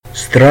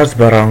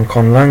Strasbaran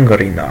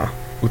Conlangery na,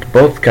 ut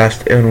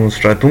podcast enus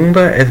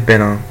radunda et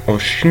bena o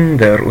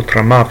scinder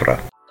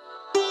ultramavra.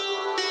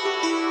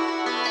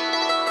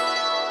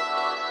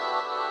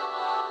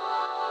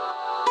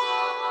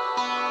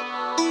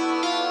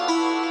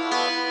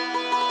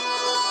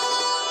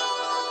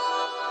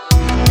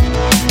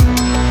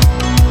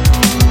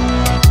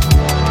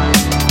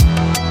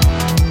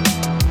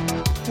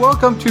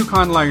 Welcome to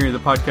Conlangery, the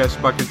podcast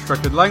about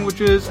constructed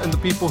languages and the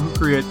people who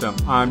create them.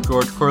 I'm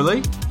George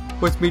Corley.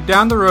 With me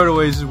down the road a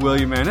ways is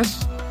William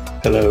Ennis.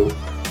 Hello.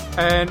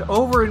 And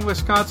over in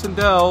Wisconsin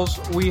Dells,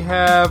 we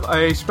have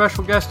a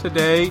special guest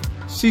today,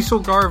 Cecil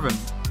Garvin.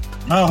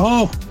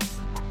 Oh.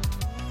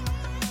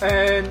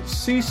 And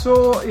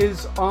Cecil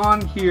is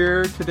on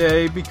here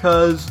today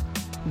because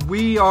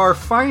we are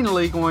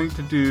finally going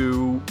to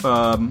do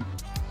an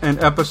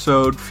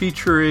episode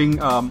featuring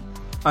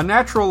a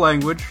natural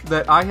language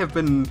that I have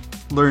been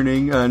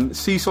learning, and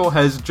Cecil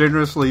has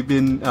generously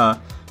been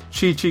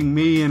teaching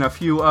me and a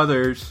few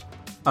others.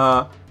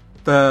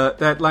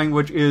 That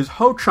language is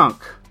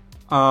Hoocąk.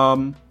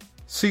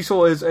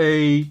 Cecil is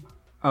a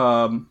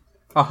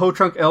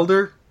Hoocąk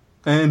elder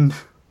and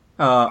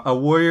a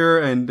warrior,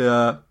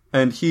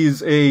 and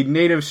he's a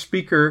native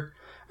speaker.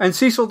 And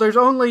Cecil, there's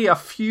only a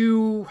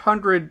few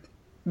hundred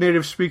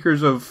native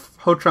speakers of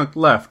Hoocąk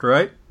left,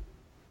 right?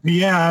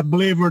 Yeah, I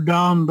believe we're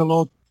down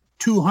below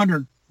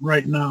 200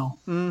 right now.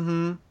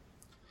 Mm-hmm.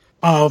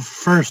 Of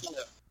first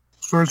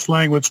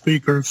language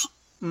speakers.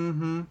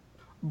 Mm-hmm.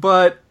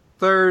 But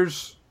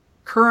there's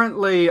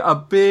currently a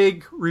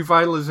big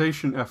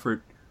revitalization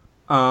effort.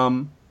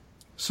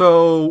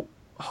 So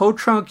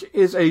Hoocąk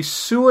is a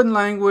Siouan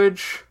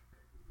language,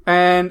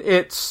 and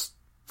it's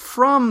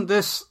from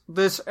this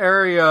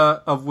area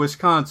of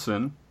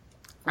Wisconsin,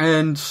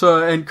 and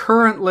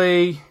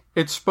currently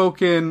it's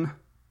spoken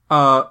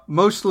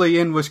mostly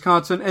in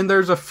Wisconsin, and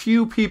there's a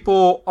few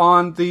people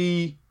on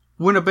the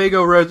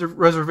Winnebago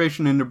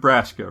reservation in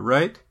Nebraska,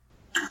 right?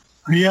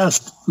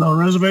 Yes, the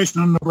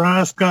reservation in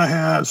Nebraska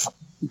has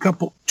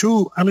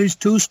at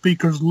least two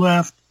speakers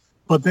left,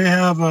 but they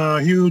have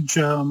a huge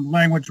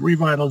language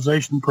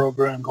revitalization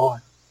program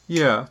going.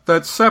 Yeah,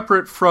 that's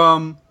separate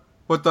from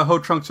what the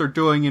Hoocąks are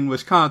doing in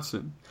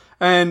Wisconsin.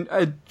 And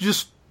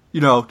just,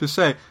 to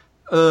say,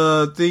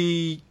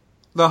 the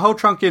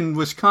Hoocąk in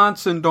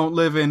Wisconsin don't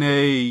live in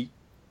a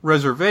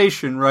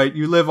reservation, right?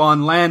 You live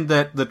on land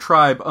that the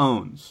tribe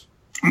owns.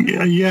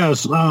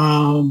 Yes,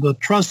 the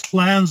trust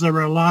lands that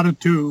were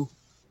allotted to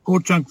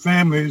Hoocąk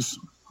families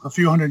a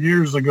few hundred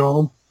years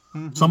ago.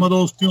 Mm-hmm. Some of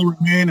those still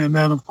remain, and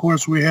then, of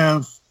course, we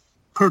have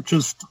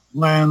purchased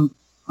land,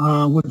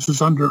 which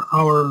is under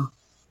our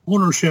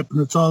ownership,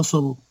 and it's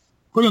also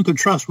put into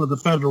trust with the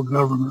federal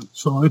government,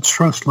 so it's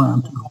trust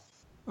land.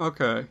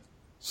 Okay.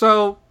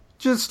 So,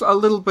 just a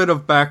little bit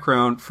of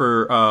background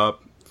for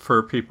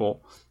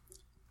people.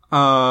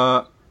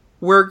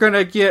 We're going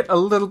to get a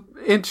little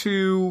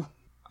into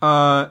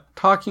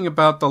talking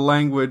about the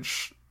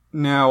language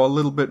now a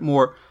little bit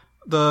more.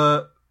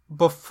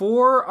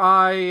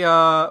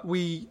 Before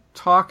we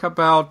talk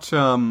about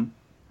the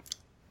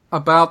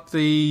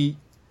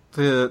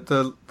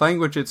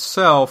language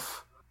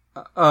itself,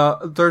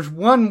 there's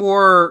one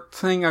more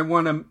thing I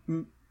want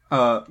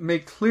to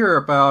make clear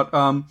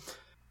about.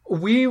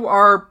 We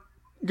are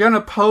going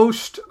to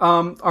post,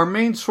 our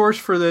main source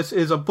for this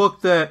is a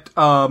book that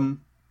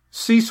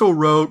Cecil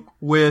wrote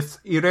with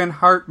Irene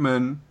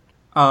Hartman,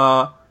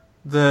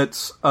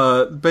 that's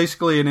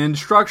basically an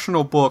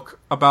instructional book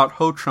about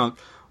Hoocąk.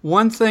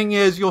 One thing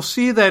is, you'll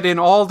see that in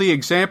all the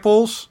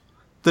examples,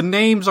 the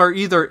names are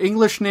either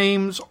English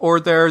names or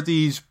they're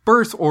these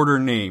birth order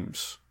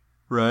names,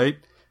 right?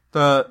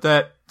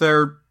 That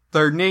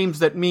they're names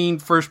that mean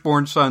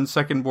firstborn son,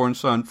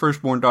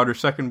 firstborn daughter,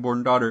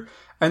 secondborn daughter.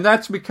 And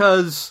that's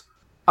because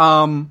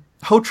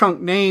Hoocąk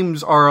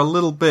names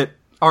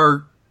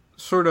are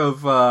sort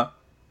of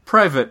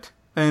private,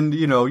 and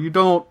you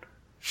don't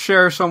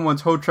share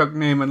someone's Hoocąk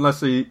name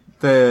unless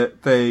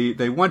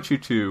they want you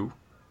to,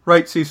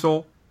 right,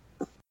 Cecil?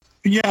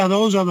 Yeah,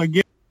 those are the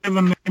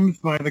given names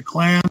by the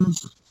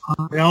clans,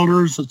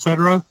 elders,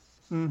 etc.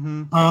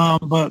 Mm-hmm.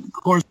 But of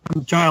course,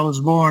 when the child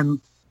is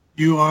born,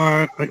 you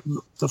are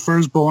the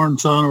firstborn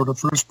son or the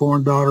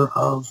firstborn daughter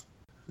of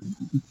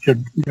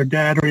your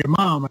dad or your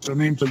mom. That's the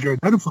names that you're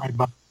identified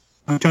by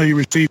until you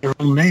receive your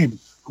own name,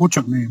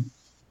 Hoocąk name.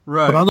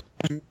 Right. But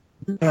otherwise,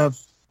 we have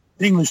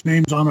English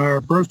names on our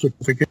birth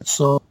certificates,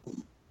 so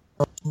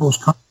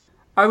most common.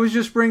 I was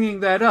just bringing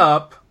that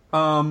up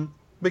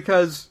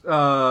because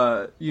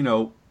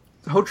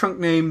Hoocąk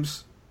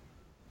names,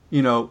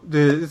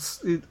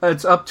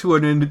 it's up to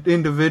an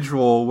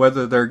individual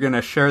whether they're going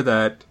to share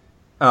that,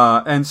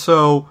 and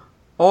so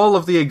all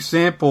of the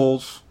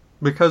examples,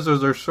 because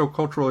those are so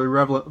culturally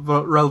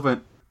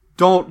relevant,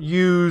 don't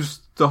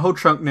use the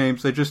Hoocąk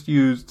names. They just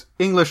used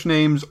English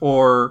names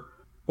or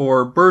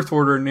birth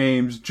order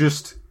names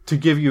just to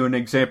give you an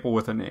example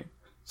with a name.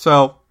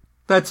 So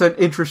that's an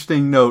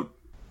interesting note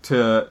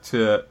to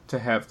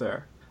have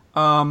there.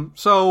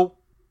 So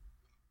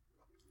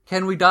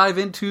can we dive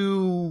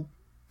into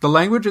The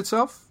language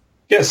itself?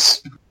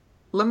 Yes.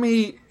 Let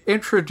me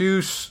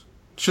introduce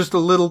just a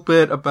little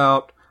bit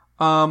about,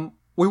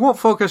 we won't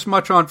focus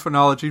much on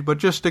phonology, but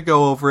just to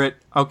go over it,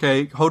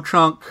 okay,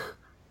 Hoocąk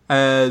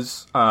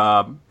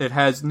it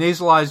has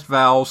nasalized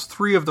vowels.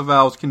 3 of the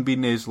vowels can be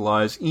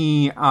nasalized.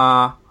 I,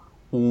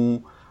 A,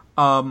 U.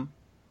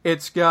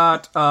 It's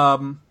got,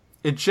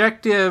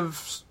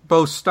 ejectives,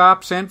 both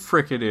stops and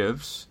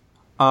fricatives.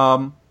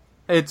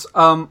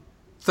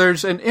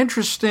 There's an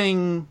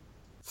interesting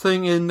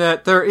thing in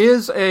that there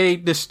is a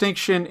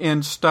distinction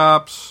in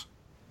stops,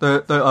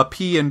 a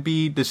P and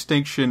B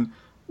distinction.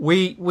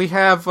 We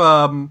have,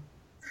 the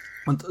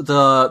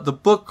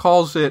book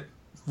calls it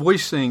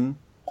voicing,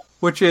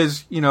 which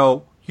is,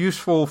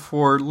 useful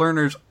for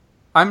learners.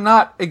 I'm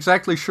not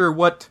exactly sure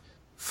what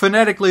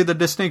phonetically the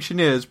distinction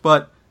is,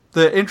 but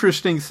the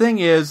interesting thing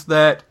is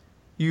that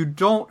you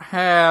don't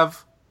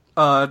have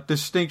a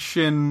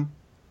distinction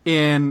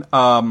in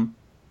the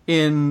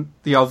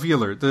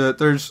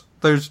alveolar.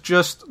 There's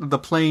just the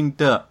plain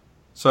d.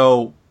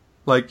 So,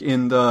 like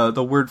in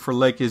the word for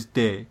lake is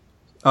de.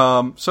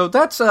 So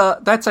that's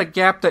a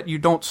gap that you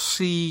don't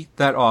see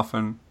that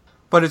often,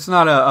 but it's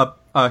not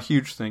a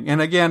huge thing.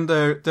 And again,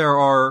 there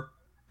are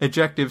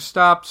ejective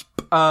stops,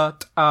 p,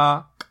 t,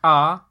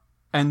 ka,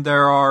 and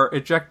there are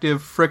ejective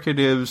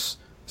fricatives,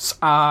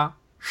 sa,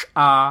 sh,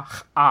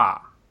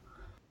 ha.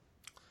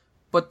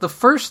 But the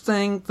first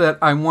thing that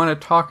I want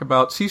to talk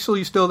about, Cecil,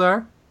 you still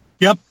there?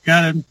 Yep,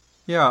 got it.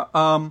 Yeah.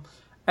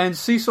 And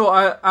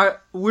Cecil,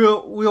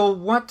 we'll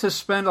want to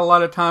spend a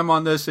lot of time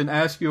on this and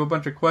ask you a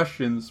bunch of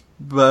questions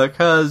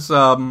because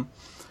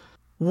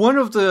one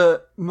of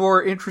the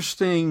more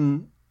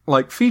interesting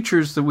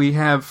features that we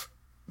have,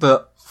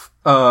 the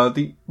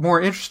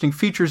more interesting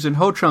features in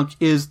Hoocąk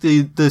is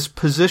this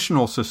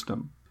positional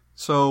system.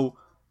 So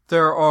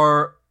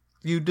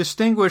you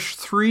distinguish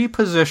 3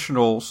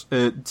 positionals: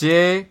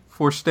 je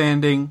for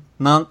standing,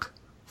 nunk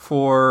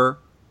for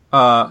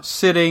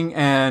sitting,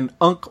 and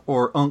unk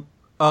or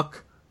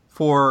uk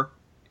for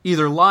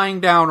either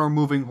lying down or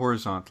moving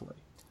horizontally.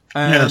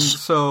 And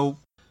yes.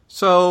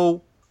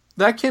 So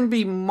that can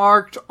be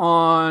marked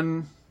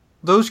on,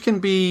 those can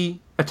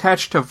be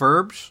attached to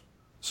verbs.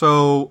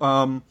 So,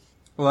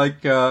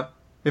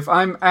 if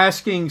I'm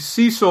asking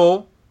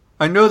Cecil,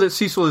 I know that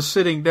Cecil is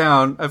sitting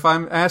down. If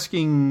I'm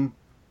asking,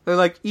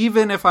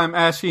 even if I'm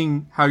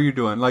asking how you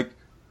doing,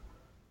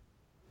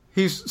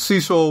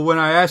 Cecil, when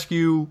I ask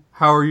you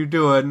how are you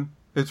doing,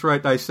 it's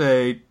right I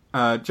say,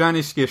 Johnny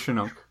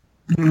Skishanunk.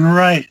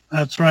 Right,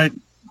 that's right.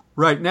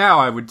 Right now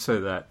I would say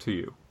that to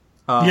you.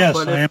 Yes,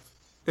 but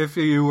if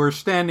you were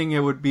standing, it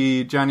would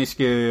be Johnny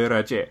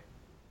Skiraje.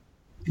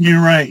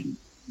 You're right.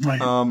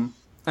 Right.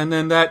 And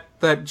then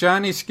that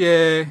Johnny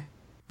Ske,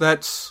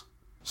 that's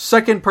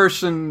second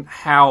person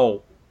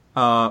how,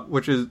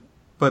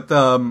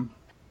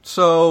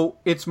 so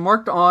it's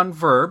marked on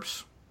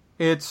verbs.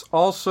 It's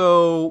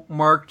also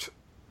marked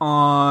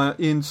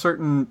in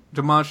certain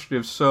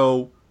demonstratives.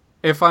 So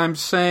if I'm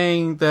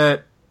saying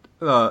that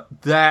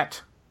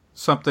that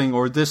something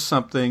or this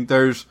something,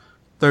 there's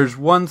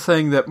one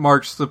thing that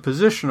marks the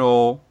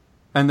positional,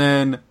 and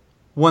then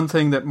one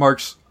thing that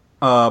marks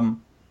the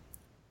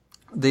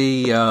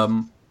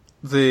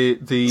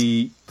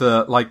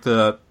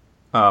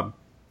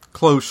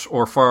close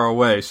or far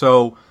away.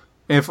 So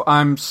if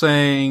I'm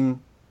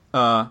saying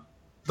the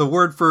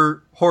word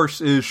for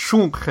horse is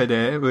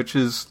shunkede, which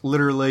is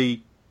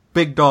literally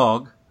big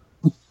dog.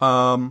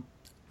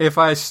 If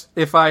I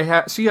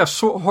see a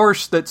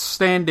horse that's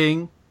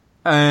standing,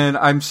 and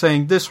I'm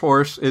saying this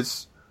horse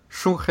is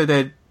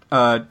shunkede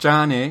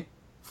jane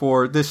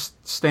for this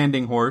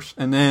standing horse,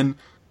 and then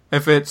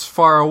if it's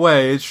far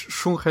away, it's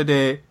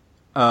shunkede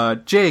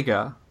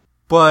jega.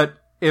 But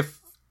if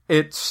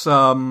it's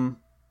the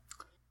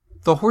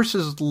horse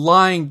is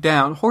lying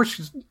down,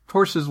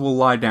 horses will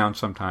lie down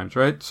sometimes,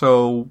 right?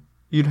 So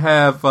you'd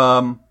have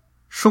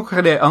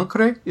shunkede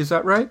ankre, is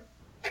that right?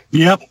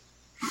 Yep.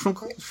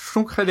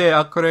 Shunkede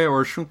akre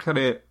or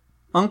shunkede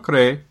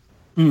ankre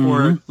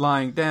for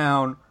lying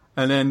down,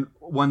 and then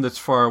one that's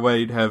far away,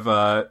 you'd have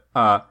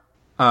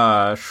shunkede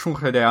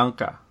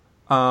anka.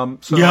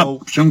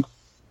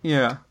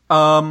 Yeah.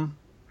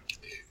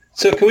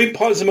 So can we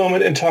pause a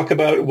moment and talk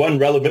about one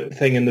relevant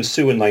thing in the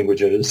Siouan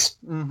languages?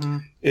 Mm-hmm.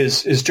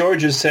 Is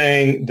George is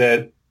saying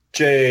that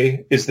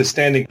J is the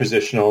standing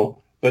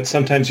positional, but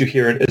sometimes you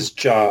hear it as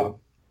ja.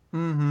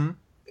 Mm-hmm.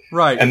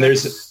 Right. And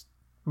there's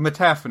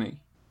metaphony.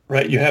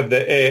 Right. You have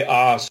the a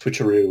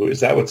switcheroo.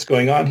 Is that what's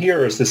going on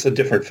here, or is this a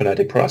different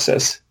phonetic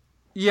process?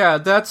 Yeah,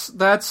 that's a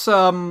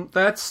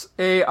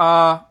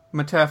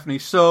metaphony.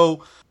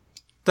 So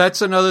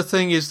that's another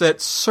thing, is that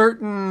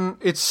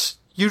it's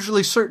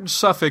usually certain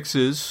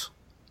suffixes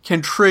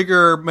can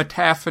trigger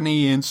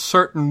metaphony in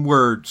certain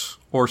words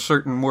or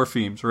certain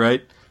morphemes,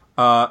 right?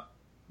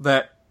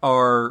 That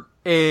are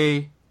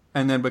a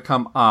and then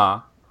become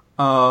a.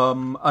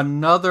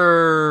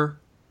 Another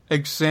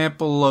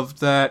example of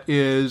that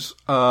is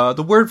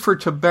the word for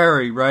to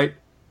bury, right?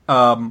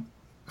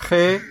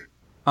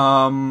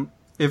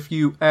 If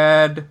you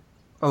add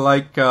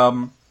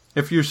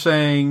if you're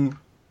saying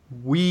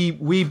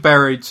we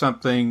buried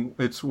something,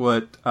 it's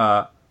what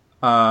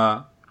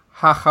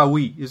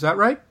hahawi. Is that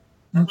right?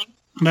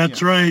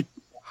 That's right.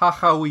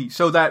 Hahawi.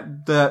 So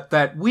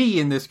that we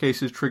in this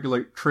case is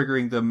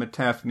triggering the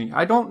metaphony.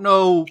 I don't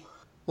know.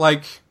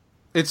 Like,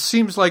 it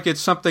seems like it's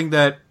something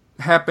that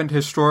happened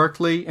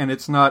historically, and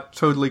it's not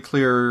totally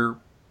clear,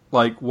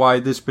 like, why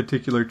this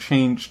particular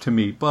changed to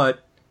me.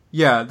 But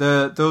yeah,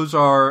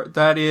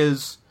 that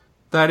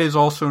is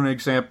also an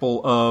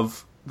example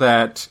of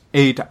that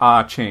A to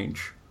A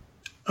change.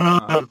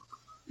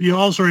 You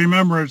also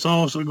remember it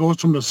goes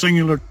from the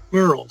singular to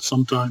plural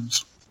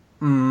sometimes.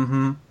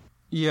 Mm-hmm.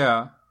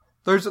 Yeah.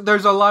 There's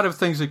a lot of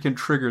things that can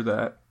trigger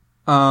that.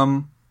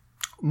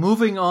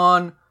 Moving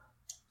on.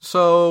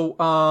 So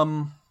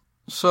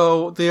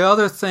the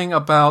other thing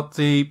about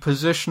the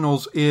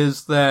positionals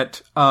is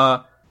that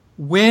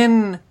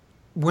when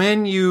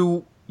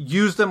you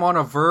use them on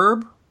a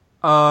verb,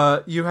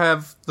 you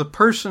have the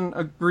person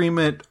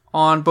agreement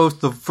on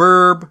both the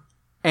verb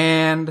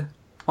and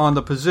on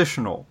the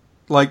positional.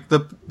 Like the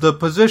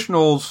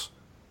positionals,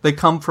 they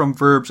come from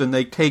verbs and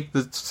they take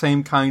the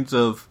same kinds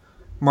of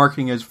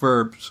marking as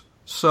verbs.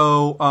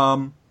 So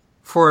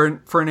for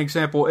an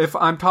example, if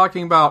I'm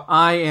talking about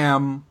I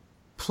am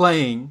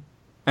playing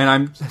and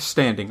I'm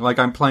standing, like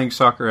I'm playing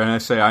soccer, and I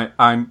say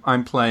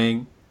I'm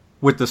playing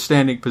with the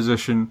standing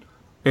position,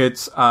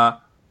 it's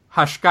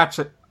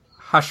hashkachaje.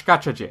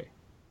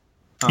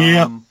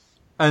 Yeah.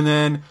 And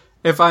then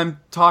if I'm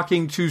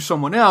talking to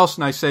someone else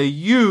and I say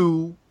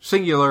you,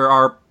 singular,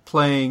 are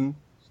playing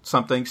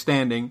something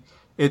standing,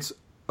 it's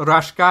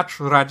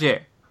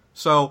rashkachraje.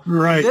 So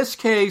right.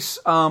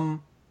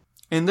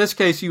 in this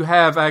case you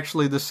have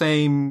actually the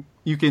same,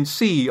 you can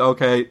see,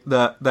 okay,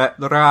 that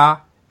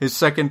ra is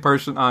second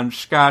person on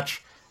shkach,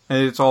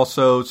 and it's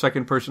also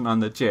second person on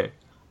the je.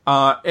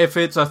 If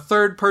it's a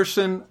third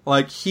person,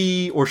 like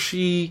he or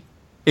she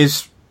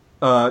is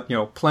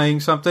playing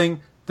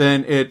something,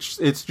 then it's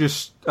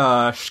just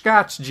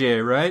shkach je,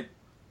 right?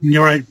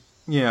 You're right.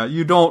 Yeah,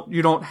 you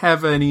don't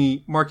have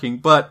any marking,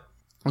 but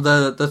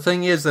the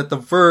thing is that the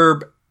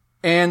verb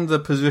and the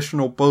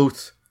positional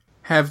both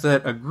have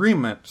that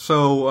agreement.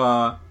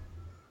 So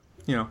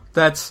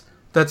that's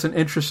an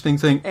interesting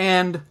thing.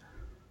 And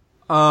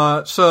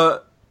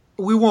so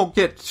we won't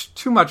get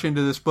too much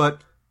into this,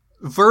 but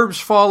verbs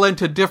fall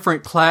into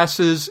different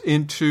classes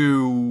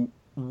into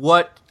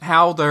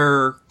how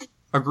their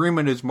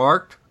agreement is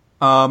marked.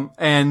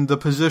 And the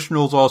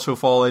positionals also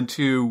fall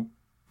into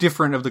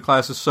different of the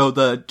classes. So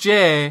the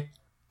je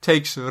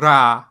takes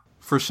ra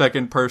for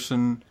second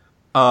person,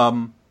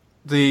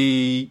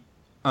 the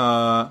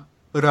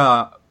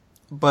ra,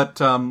 but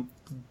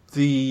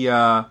the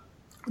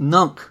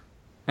nunk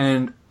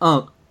and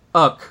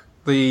uk,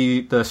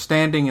 the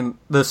standing and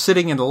the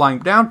sitting and the lying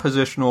down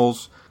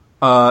positionals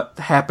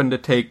happen to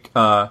take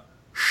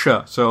sh.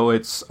 So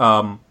it's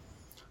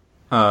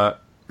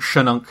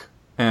shanunk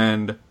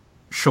and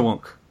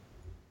shawunk.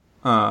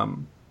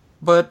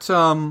 But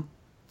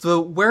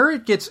where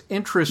it gets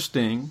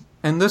interesting,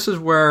 and this is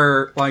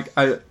where, like,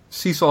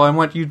 Cecil, I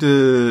want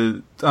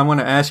to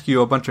ask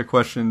you a bunch of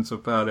questions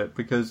about it,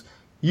 because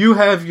you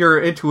have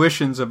your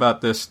intuitions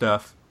about this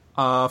stuff.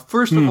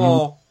 First of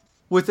all,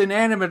 with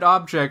inanimate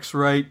objects,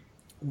 right,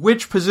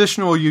 which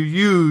positional you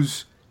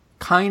use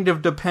kind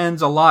of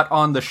depends a lot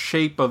on the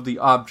shape of the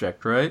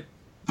object, right?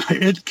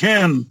 It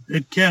can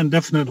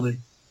definitely.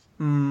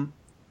 Right.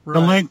 The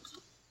length,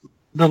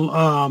 the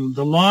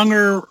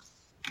longer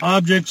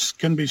objects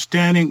can be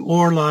standing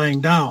or lying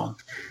down.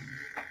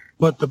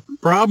 But the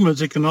problem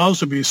is it can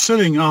also be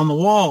sitting on the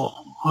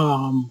wall.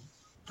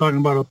 Talking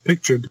about a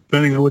picture,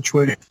 depending on which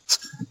way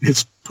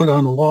it's put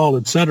on the wall,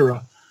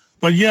 etc.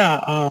 But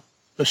yeah,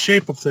 the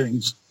shape of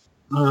things.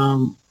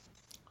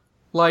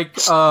 Like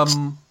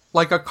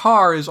a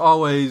car is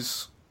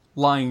always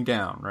lying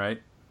down,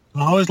 right?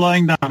 Always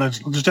lying down.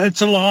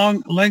 It's a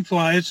long,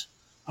 lengthwise.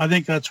 I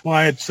think that's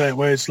why it's that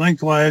way. It's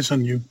lengthwise,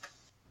 and you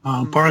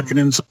park it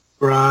inside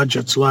the garage.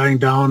 It's lying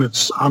down.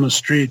 It's on the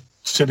street,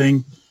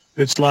 sitting.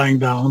 It's lying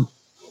down.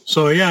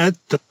 So yeah,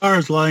 the car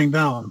is lying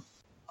down.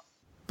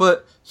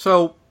 But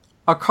so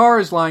a car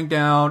is lying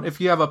down.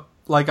 If you have a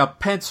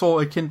pencil,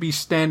 it can be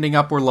standing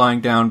up or lying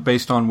down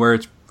based on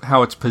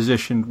how it's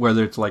positioned,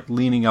 whether it's like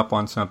leaning up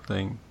on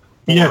something,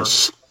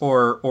 yes,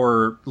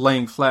 or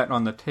laying flat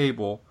on the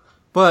table.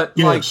 But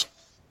yes, like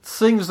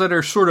things that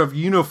are sort of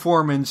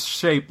uniform in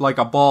shape, like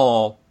a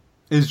ball,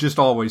 is just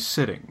always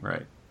sitting,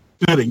 right?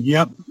 Sitting,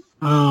 yep.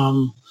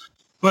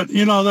 But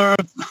there are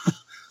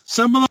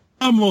some of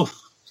them will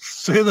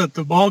say that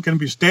the ball can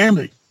be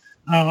standing.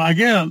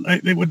 Again,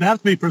 it would have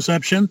to be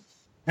perception,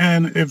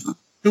 and if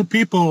two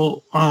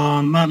people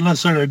not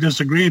necessarily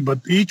disagree, but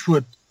each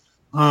would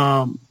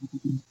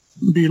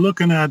be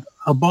looking at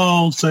a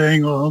ball,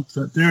 saying, "Oh,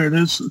 there it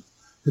is.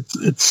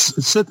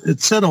 It's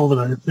set over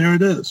there. There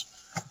it is."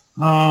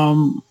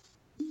 Well,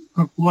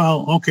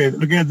 okay.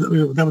 Again,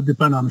 that would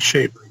depend on the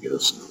shape, I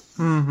guess.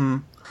 Mm-hmm.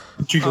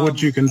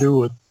 What you can do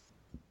with.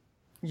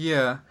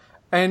 Yeah,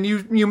 and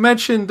you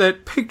mentioned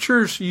that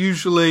pictures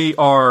usually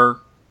are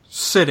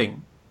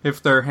sitting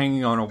if they're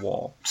hanging on a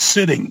wall.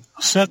 Sitting,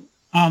 set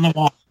on the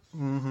wall.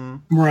 Mm-hmm.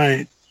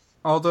 Right.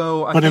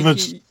 Although I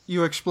think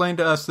you explained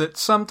to us that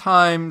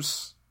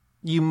sometimes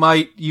you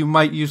might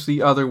use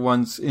the other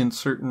ones in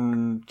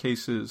certain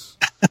cases.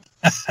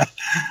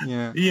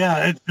 Yeah.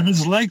 Yeah, if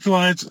it's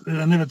lengthwise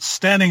and if it's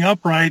standing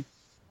upright,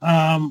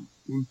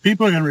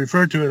 people can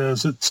refer to it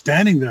as it's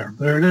standing there.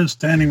 There it is,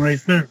 standing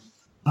right there.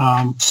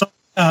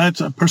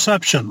 It's a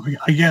perception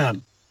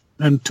again,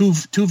 and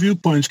two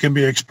viewpoints can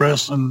be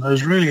expressed, and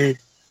there's really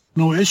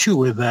no issue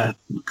with that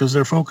because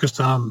they're focused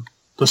on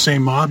the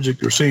same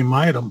object or same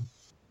item.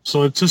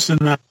 So it's just in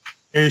that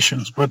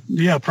applications. But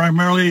yeah,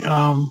 primarily,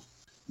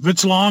 if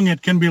it's long,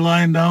 it can be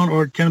lying down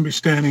or it can be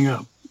standing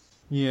up.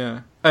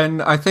 Yeah,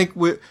 and I think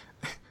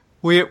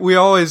we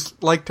always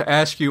like to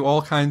ask you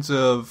all kinds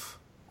of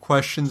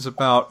questions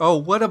about,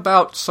 what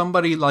about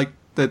somebody like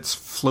that's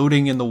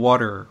floating in the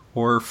water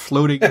or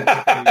floating in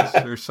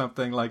space or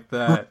something like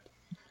that.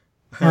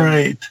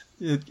 Right.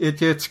 It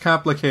gets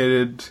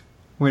complicated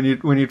when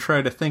you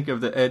try to think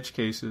of the edge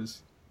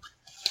cases.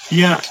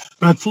 Yeah,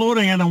 but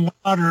floating in the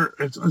water,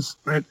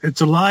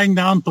 it's a lying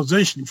down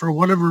position for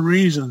whatever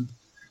reason.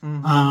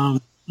 Mm-hmm.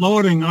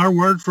 Floating, our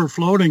word for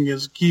floating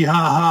is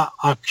kihaha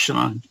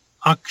akshana.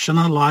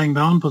 Akshana, lying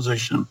down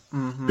position.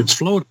 Mm-hmm. It's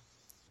floating,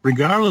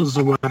 regardless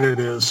of what it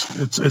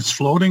is. It's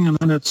floating, and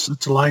then it's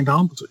a lying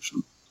down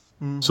position.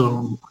 Mm-hmm.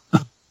 So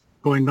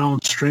going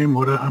downstream,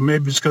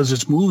 maybe it's because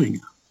it's moving.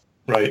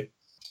 Right.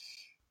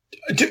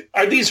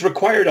 Are these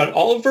required on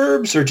all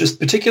verbs or just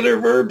particular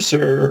verbs,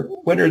 or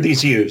when are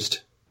these used?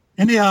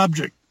 Any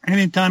object.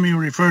 Anytime you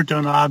refer to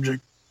an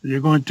object,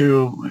 you're going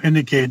to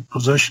indicate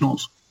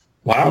positionals.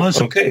 Wow,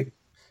 okay.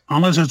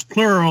 Unless it's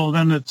plural,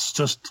 then it's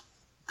just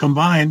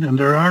combined, and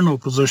there are no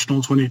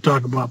positionals when you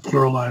talk about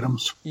plural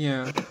items.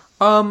 Yeah.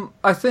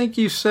 I think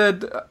you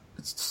said,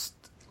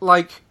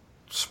 like,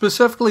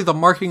 specifically the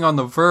marking on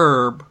the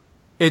verb,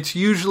 it's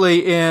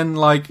usually in,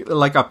 like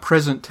a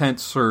present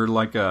tense or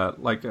like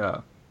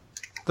a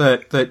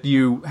that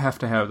you have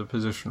to have the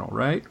positional,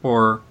 right?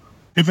 Or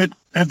if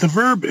the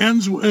verb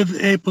ends with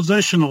a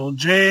positional,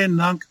 j,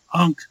 nunk,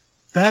 unk,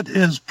 that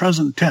is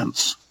present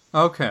tense.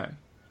 Okay.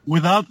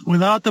 Without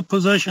the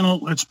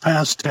positional, it's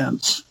past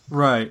tense.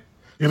 Right.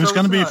 If it's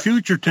going to be a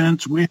future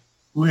tense, we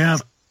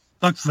have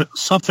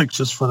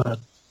suffixes for that.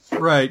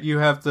 Right. You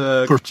have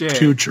the for j.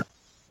 Future.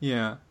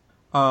 Yeah.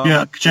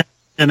 J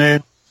and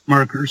A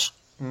markers.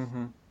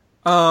 Mm-hmm.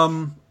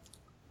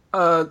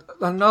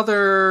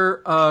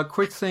 Another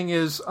quick thing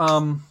is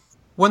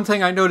one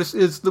thing I noticed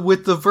is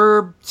with the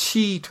verb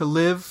chi, to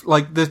live,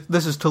 like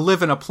this is to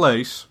live in a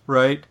place,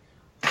 right?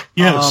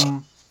 Yes.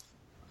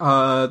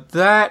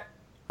 That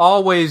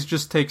always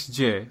just takes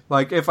j.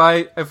 Like if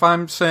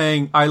I'm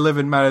saying I live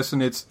in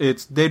Madison, it's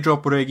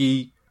Dedrop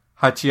Regi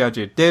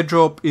Hachiaje.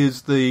 Dedrop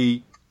is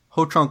the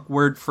Hoocąk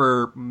word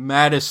for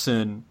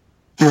Madison,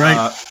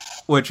 right?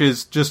 Which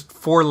is just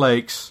 4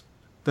 lakes.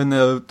 Then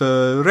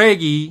the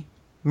Regi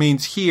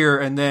means here,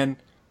 and then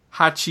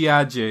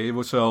Hachiaje,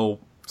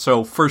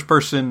 so first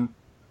person,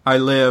 I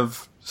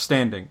live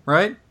standing,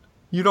 right?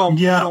 You don't.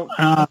 Yeah.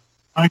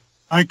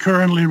 I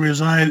currently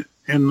reside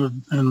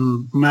in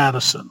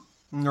Madison.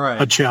 Right.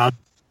 Hachiaje.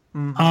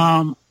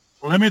 Mm-hmm.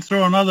 Let me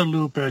throw another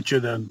loop at you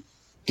then.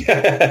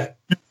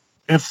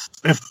 if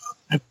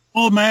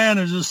old man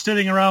is just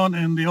sitting around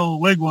in the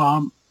old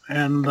wigwam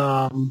and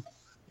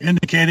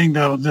indicating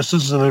that this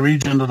is the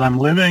region that I'm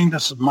living,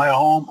 this is my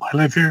home, I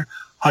live here,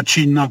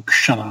 Hachi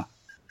Nakshana.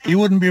 He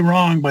wouldn't be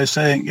wrong by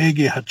saying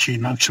Egi Hachi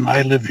Nakshana,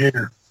 I live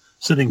here,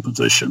 sitting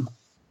position.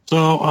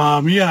 So,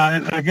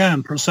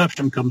 again,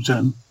 perception comes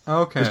in.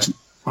 Okay.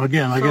 I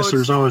guess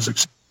there's always...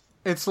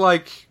 It's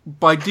like,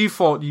 by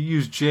default, you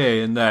use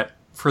J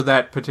for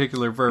that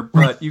particular verb,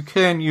 but you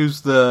can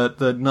use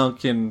the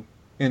nunk in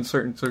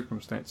certain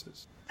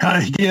circumstances.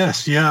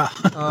 Yes, yeah.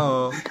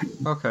 Oh,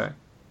 okay.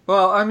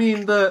 Well, I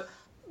mean, that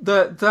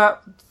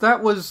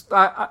was,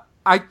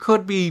 I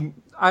could be,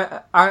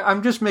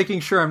 I'm just making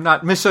sure I'm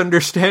not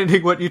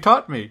misunderstanding what you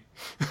taught me.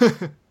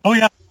 Oh,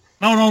 yeah.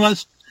 No,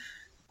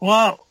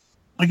 well,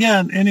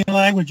 again, any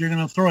language, you're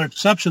going to throw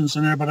exceptions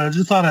in there, but I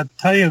just thought I'd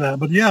tell you that.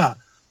 But yeah.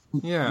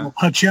 Yeah.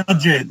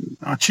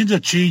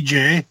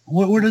 Hachiaje,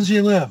 where does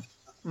he live?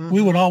 Mm-hmm.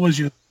 We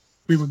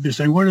would be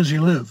saying, where does he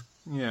live?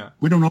 Yeah.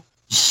 We don't know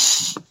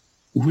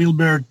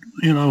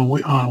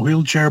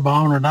wheelchair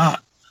bound or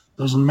not.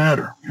 Doesn't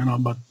matter,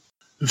 but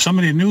if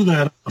somebody knew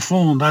that on the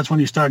phone, that's when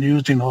you start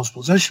using those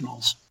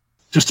positionals.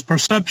 Just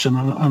perception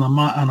on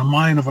a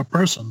mind of a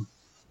person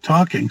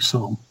talking.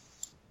 So,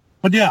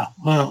 but yeah,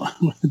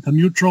 the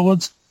neutral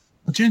ones,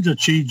 Achinja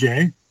chi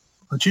j,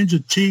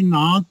 Achinja chi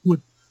na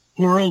with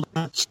plural.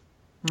 That's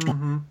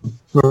plural.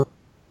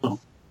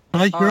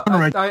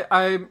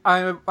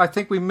 I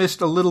think we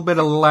missed a little bit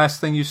of the last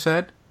thing you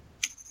said.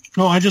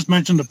 No, I just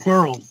mentioned the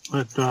plural.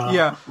 But,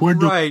 where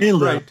do they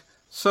live? Right.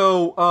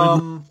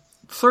 So,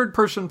 third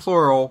person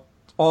plural,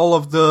 all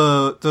of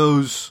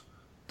those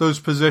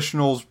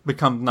positionals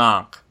become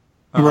nonk.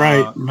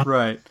 Right.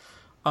 Right.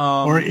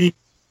 Or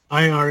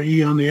ire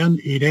on the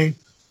end, ide.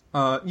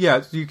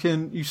 Yeah, you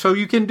can. So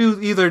you can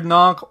do either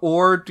knock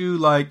or do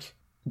like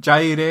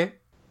jaire.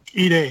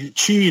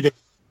 Chide.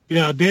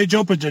 Yeah, they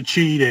jump into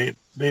chide.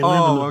 They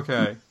live in the,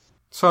 okay.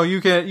 So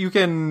you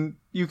can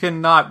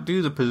not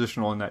do the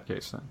positional in that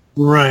case then.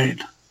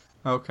 Right.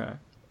 Okay.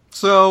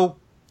 So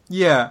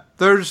yeah,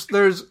 there's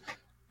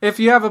if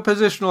you have a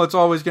positional, it's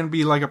always going to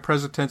be like a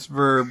present tense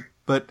verb,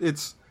 but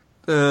it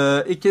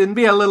can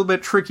be a little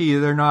bit tricky.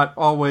 They're not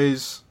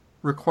always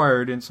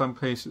required in some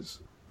cases.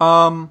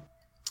 I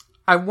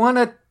want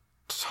to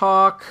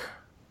talk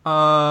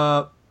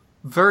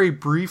very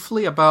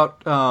briefly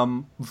about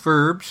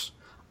verbs.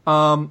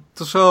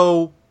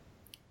 So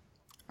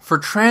for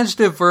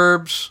transitive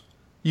verbs,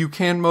 you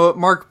can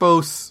mark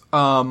both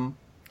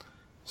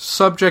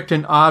subject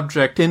and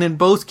object, and in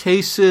both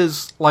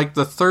cases, like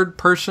the third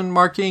person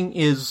marking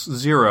is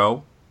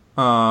 0.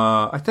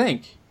 I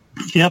think.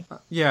 Yep.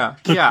 Yeah.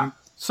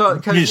 So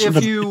because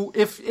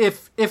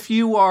if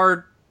you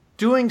are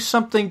doing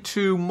something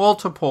to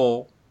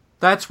multiple,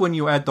 that's when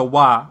you add the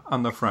wa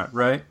on the front,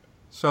 right?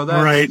 So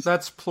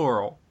that's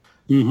plural.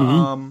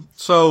 Mm-hmm.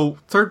 So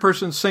third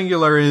person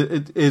singular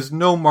is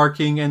no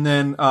marking, and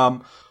then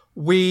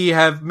we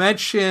have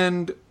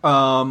mentioned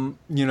some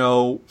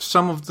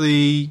of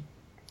the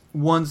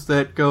ones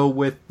that go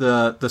with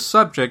the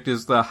subject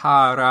is the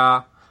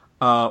ha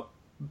ra.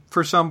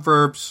 For some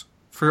verbs,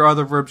 for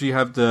other verbs you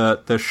have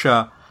the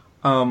sha.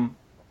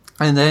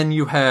 And then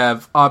you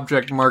have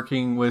object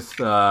marking with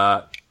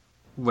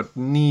what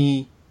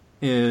ni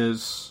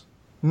is.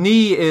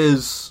 Ni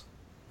is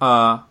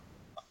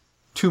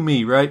to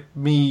me, right?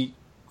 Me,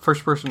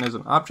 first person is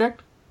an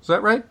object. Is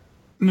that right?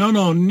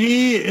 No.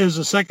 Ni is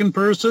a second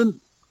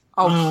person.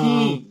 Oh,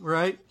 he,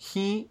 right?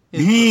 He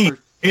is he.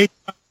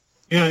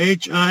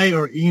 H-I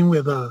or in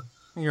with a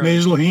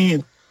nasal he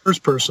in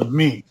first person,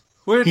 me.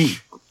 Which he.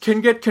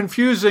 Can get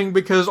confusing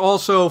because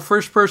also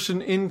first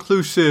person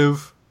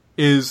inclusive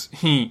is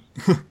he.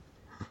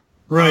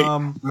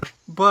 Right.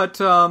 But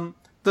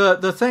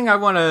the thing I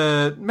want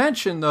to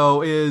mention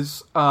though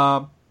is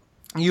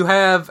you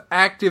have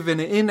active and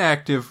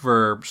inactive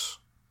verbs,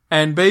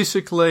 and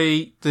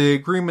basically the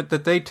agreement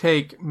that they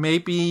take may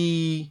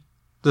be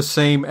the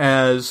same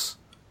as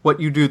what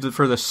you do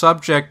for the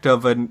subject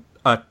of a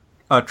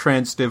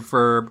transitive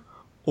verb,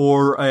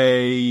 or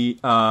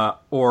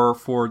or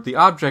for the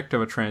object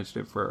of a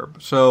transitive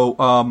verb.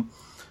 So,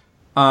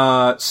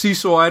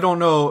 Cecil, I don't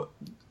know.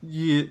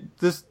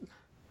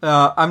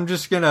 I'm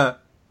just gonna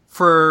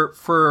for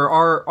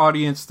our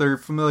audience, they're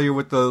familiar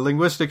with the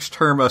linguistics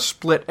term a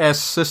split S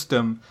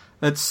system.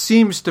 That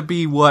seems to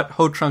be what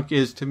Hoocąk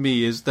is to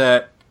me. Is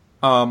that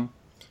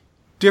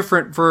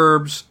different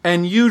verbs,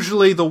 and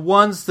usually the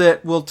ones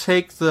that will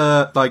take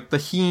the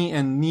he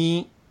and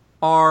ni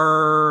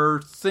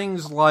are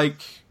things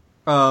like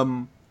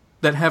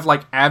that have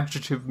like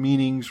adjective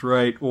meanings,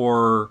 right?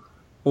 Or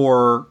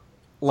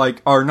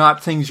like are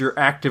not things you're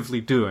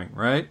actively doing,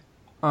 right?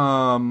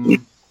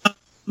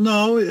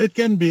 No, it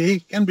can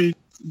be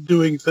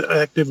doing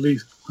actively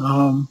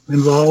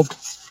involved.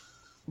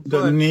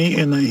 The ni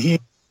and the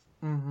he.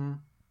 Mm-hmm.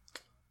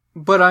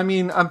 But I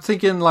mean, I'm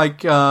thinking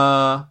like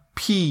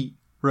p,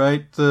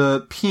 right?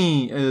 The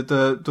p,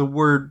 the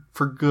word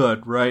for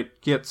good, right?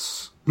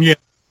 Gets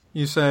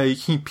You say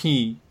he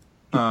p.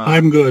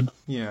 I'm good.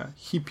 Yeah,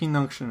 he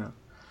pinunction.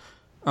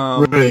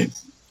 Right.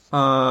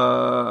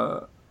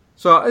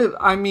 So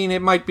I mean,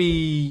 it might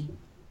be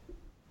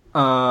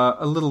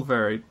a little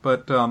varied,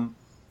 but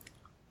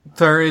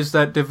there is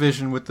that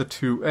division with the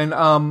two,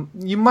 and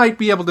you might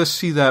be able to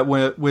see that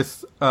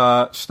with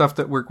stuff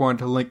that we're going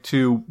to link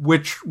to,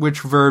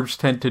 which verbs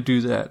tend to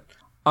do that.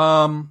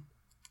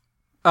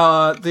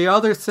 The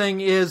other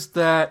thing is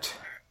that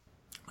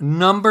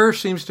number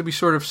seems to be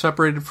sort of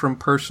separated from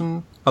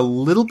person a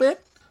little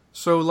bit.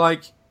 So,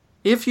 like,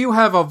 if you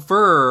have a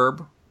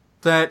verb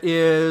that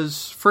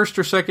is first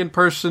or second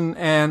person,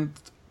 and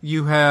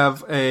you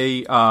have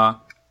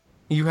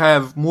you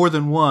have more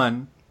than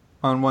one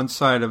on one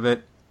side of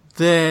it,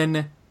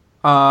 then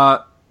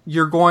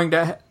you're going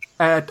to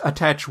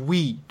attach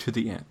we to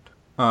the end.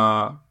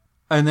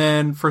 And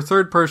then for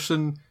third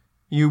person,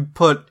 you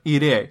put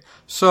ire.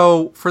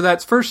 So for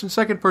that first and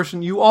second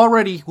person, you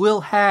already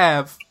will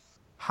have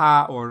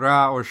ha or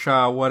ra or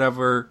sha,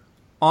 whatever,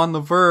 on the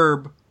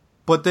verb,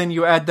 but then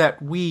you add that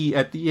we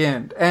at the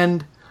end.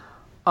 And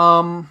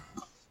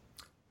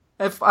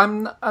if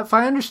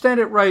I understand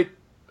it right,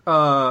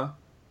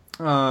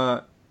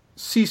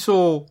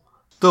 Cecil,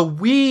 the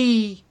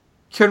we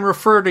can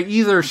refer to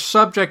either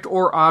subject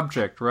or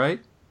object, right?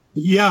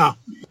 Yeah,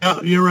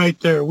 you're right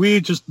there. We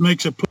just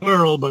makes it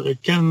plural, but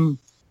it can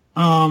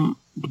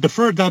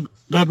defer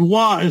that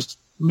wa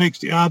makes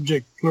the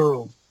object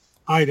plural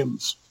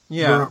items.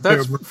 Yeah,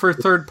 that's for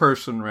third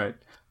person, right?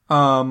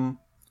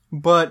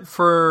 But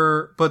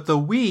the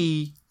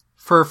we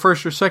for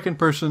first or second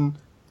person,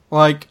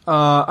 like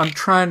I'm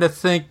trying to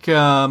think,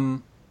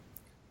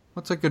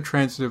 what's a good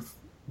transitive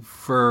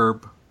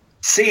verb?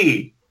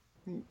 See.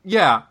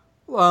 Yeah.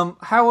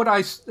 How would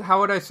I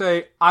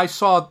say I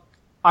saw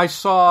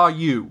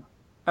you?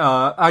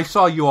 I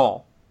saw you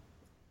all.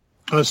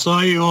 I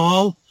saw you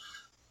all.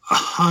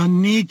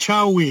 Hani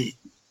chawi.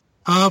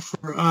 Ha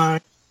for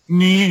I.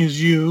 Ni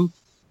is you.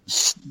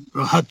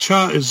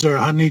 Hacha is there.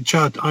 Hani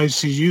chat. I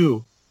see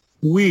you.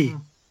 We.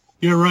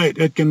 You're right.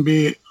 It can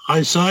be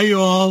I saw you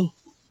all.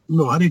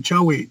 No, Hani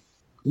chawi.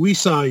 We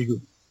saw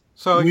you.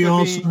 So it we can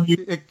all be, saw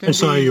you. it can I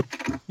saw be, you.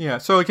 Yeah,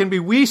 so it can be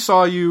we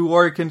saw you,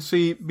 or it can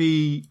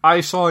be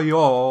I saw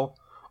y'all,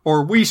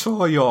 or we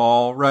saw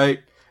y'all, right?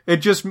 It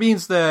just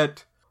means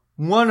that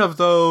one of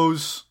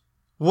those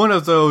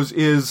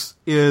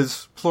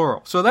is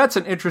plural. So that's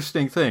an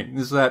interesting thing,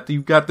 is that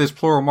you've got this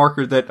plural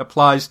marker that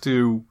applies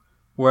to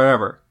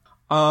wherever.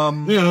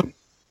 Yeah,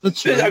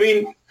 that's right. I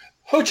mean,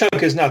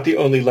 Hoocąk is not the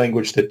only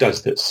language that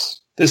does this.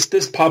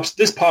 This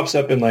pops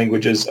up in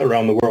languages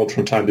around the world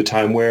from time to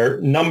time where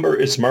number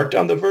is marked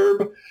on the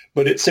verb,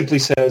 but it simply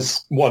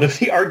says one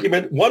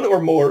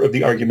or more of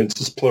the arguments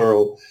is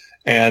plural,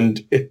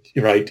 and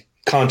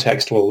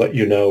context will let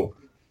you know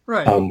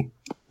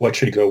what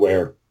should go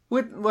where.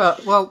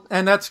 Well,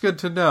 and that's good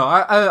to know.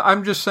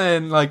 I'm just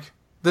saying, like,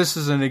 this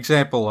is an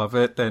example of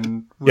it,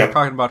 and we're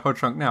talking about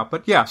Hoocąk now.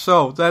 But yeah,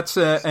 so that's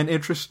an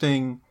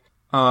interesting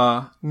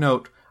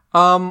note.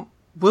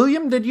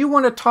 William, did you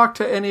want to talk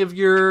to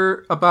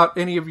about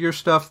any of your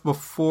stuff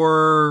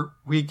before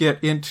we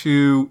get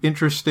into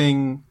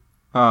interesting,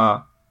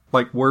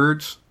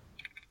 words?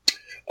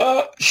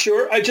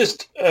 Sure. I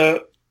just,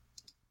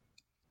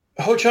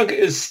 Hoocąk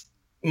is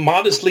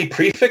modestly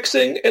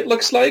prefixing, it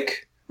looks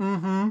like.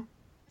 Mm-hmm.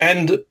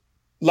 And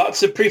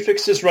lots of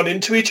prefixes run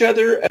into each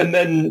other and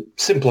then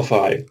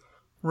simplify.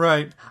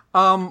 Right.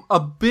 A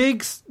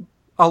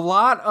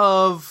lot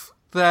of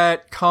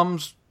that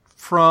comes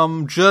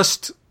from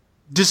just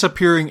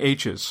disappearing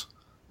H's.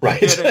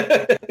 Right.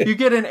 You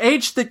get an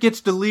H that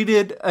gets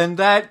deleted, and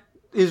that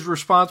is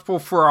responsible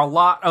for a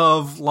lot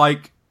of,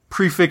 like,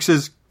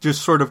 prefixes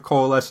just sort of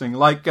coalescing.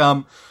 Like,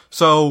 to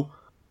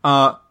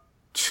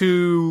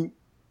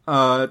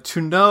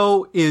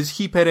know is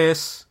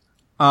hiperes.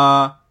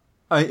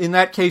 In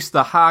that case,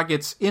 the ha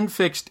gets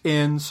infixed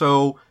in,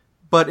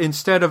 but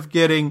instead of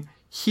getting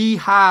he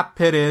ha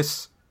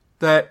peres,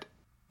 that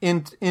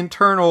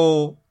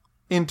internal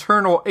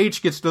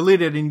H gets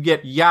deleted and you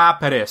get ya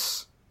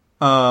peres.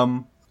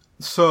 That's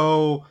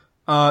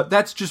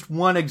just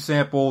one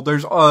example.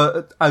 There's,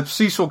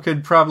 Cecil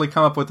could probably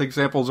come up with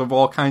examples of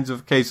all kinds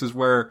of cases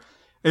where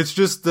it's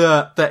just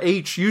the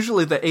H,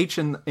 usually the H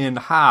in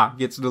ha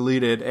gets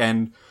deleted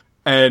and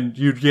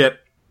you'd get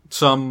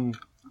some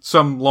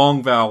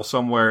long vowel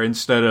somewhere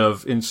instead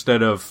of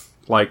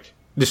like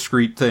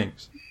discrete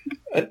things.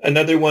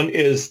 Another one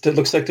is that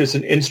looks like there's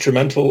an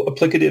instrumental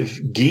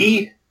applicative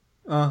gi.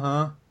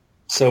 Uh-huh.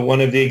 So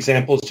one of the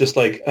examples, just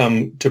like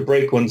to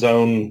break one's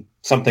own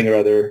something or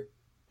other,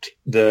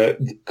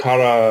 the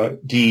kara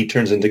gi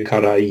turns into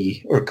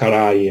karai or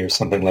karai or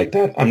something like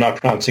that. I'm not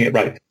pronouncing it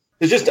right.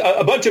 There's just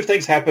a bunch of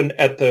things happen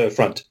at the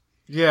front.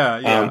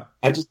 Yeah.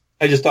 I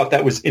just thought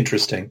that was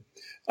interesting.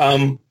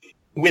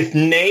 With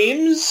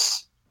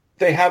names,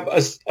 they have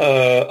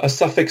a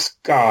suffix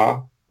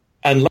ga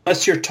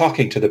unless you're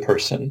talking to the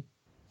person.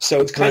 So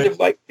it's kind of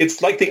like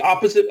the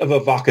opposite of a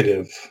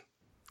vocative.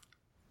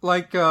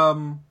 Like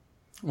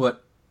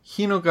what?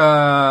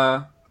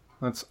 Hinoga.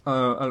 That's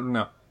I don't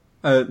know.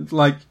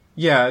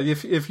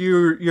 If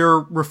you're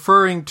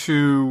referring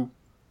to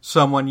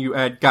someone, you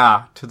add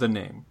ga to the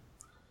name.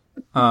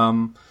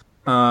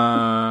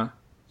 Hinogae,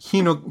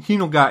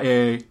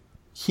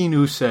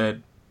 Hinu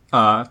said.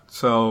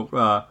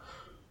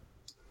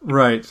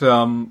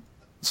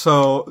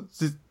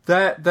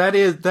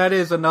 That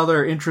is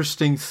another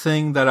interesting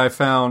thing that I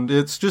found.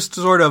 It's just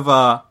sort of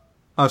a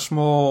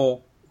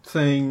small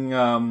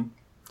thing.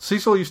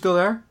 Cecil, you still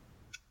there?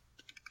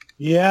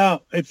 Yeah,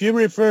 if you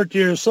refer to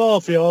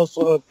yourself, you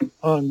also have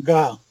on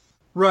ga.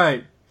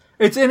 Right.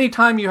 It's any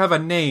time you have a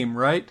name,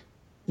 right?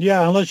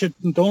 Yeah,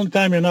 the only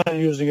time you're not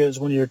using it is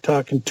when you're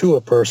talking to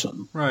a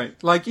person. Right.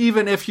 Like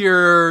even if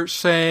you're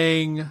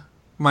saying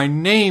my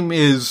name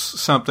is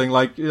something,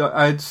 like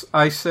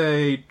I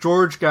say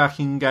George ga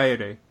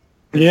hingaire.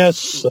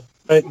 Yes.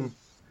 Right.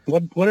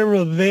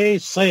 Whatever they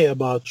say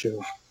about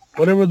you,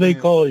 whatever they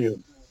call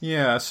you.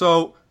 Yeah.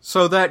 So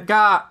that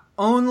ga,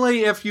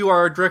 only if you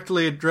are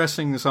directly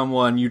addressing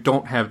someone, you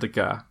don't have the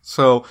ga.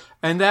 So,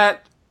 and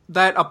that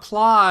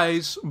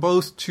applies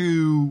both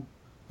to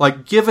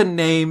like given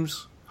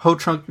names,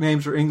 Hoocąk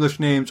names or English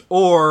names,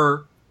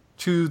 or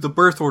to the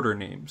birth order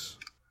names.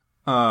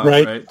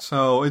 Right.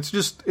 So it's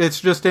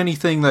just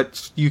anything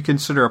that you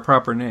consider a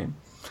proper name.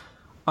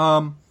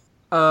 You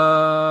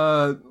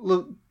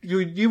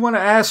want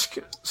to ask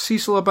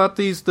Cecil about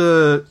these?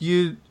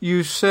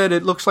 You said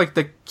it looks like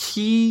the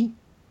key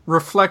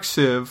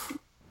reflexive,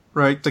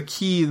 right? The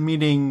key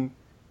meaning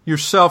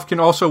yourself can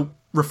also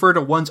refer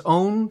to one's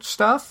own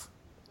stuff?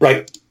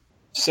 Right.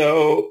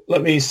 So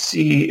let me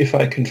see if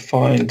I can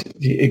find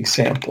the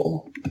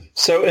example.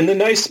 So in the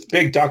nice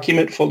big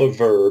document full of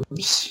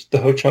verbs, the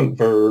Hoocąk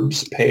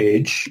verbs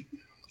page,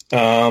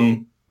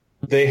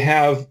 they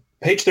have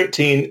page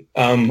 13,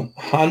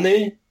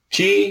 hane,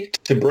 ji,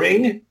 to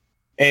bring,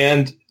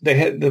 And they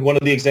had one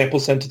of the example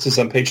sentences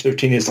on page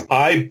 13 is,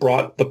 I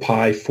brought the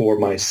pie for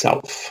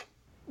myself.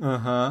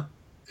 Uh-huh.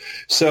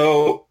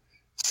 So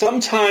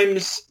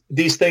sometimes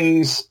these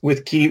things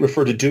with ki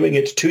refer to doing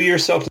it to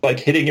yourself, like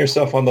hitting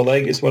yourself on the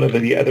leg is one of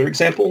the other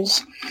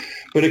examples.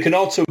 But it can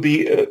also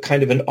be a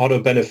kind of an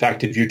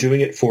auto-benefactive. You're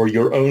doing it for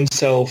your own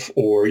self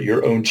or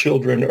your own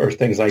children or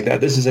things like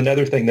that. This is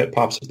another thing that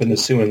pops up in the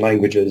Siouan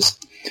languages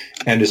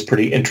and is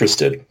pretty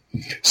interested.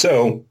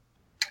 So,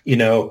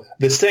 the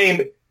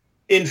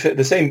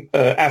same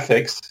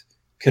affix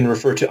can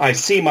refer to I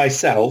see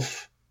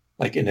myself,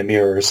 like in a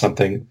mirror or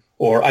something,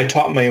 or I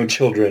taught my own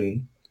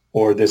children,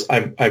 or this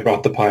I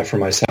brought the pie for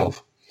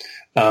myself.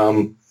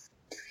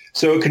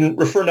 So it can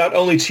refer not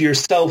only to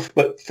yourself,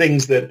 but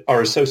things that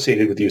are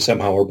associated with you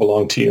somehow or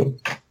belong to you.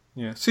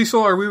 Yeah.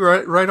 Cecil, are we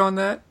right on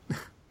that?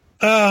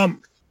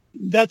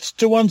 That's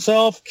to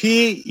oneself.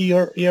 Ki,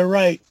 you're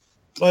right.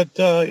 But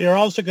you're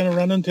also going to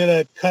run into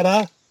that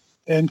kara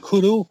and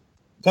kuru.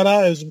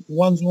 Kara is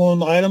one's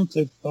own item.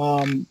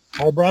 I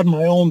brought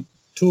my own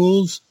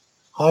tools.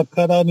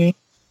 Hakara ni.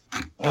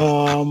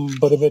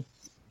 But if it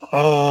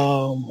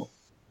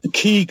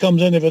ki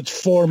comes in if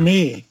it's for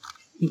me.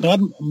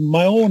 Not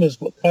my own is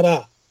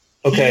kara.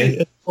 Okay.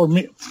 It's for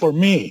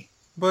me.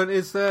 But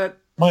is that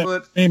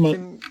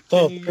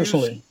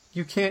personally?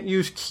 You can't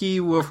use ki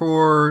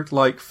for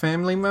like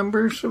family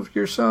members of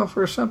yourself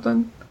or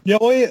something?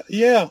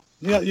 Yeah,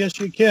 yes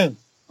you can.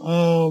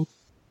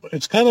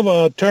 It's kind of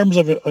a terms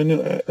of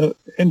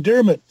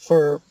endearment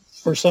for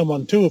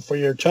someone too, for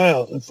your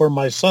child and for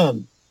my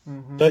son.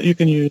 Mm-hmm. That you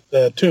can use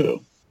that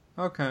too.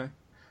 Okay.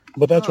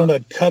 But that's when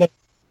that kara.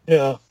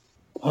 Yeah.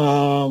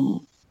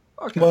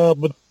 Okay. Well,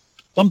 but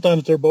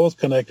sometimes they're both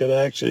connected,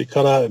 actually,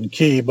 kara and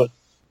ki, but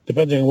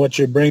depending on what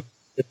you're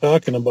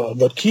talking about.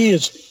 But ki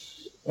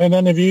is, and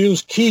then if you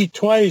use ki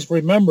twice,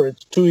 remember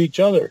it's to each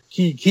other,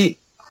 ki.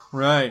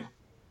 Right.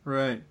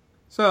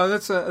 So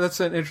that's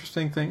an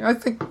interesting thing. I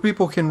think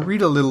people can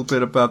read a little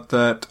bit about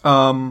that.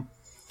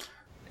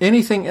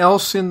 Anything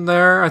else in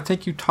there? I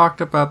think you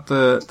talked about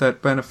that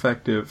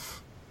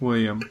benefactive,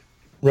 William.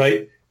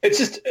 Right. It's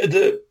just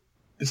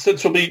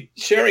since we'll be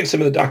sharing some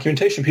of the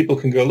documentation, people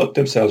can go look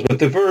themselves. But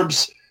the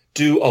verbs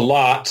do a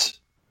lot,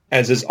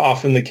 as is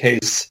often the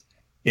case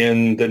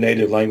in the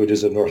native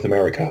languages of North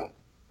America.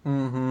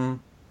 Mm-hmm.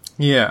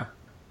 Yeah.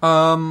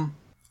 All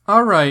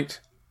right.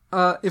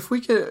 If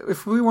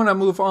we want to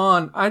move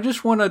on, I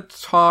just want to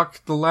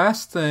talk the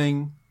last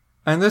thing,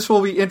 and this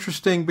will be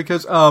interesting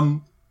because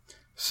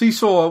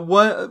Cecil,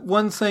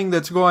 one thing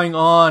that's going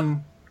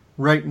on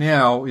right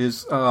now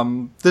is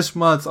this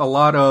month a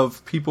lot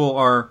of people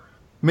are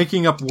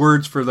making up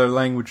words for their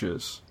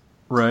languages,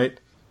 right?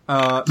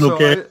 Okay.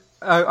 So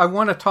I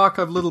want to talk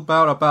a little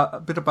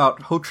a bit about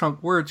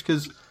Hoocąk words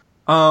because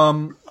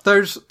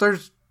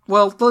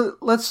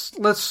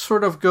let's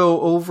sort of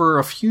go over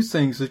a few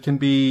things that can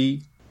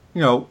be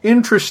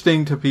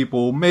interesting to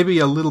people, maybe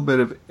a little bit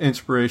of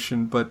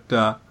inspiration.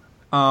 But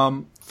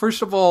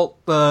first of all,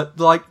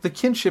 the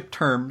kinship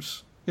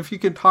terms. If you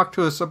can talk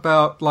to us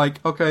about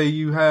okay,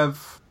 you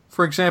have.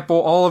 For example,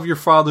 all of your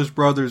father's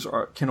brothers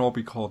can all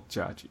be called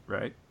Jaji,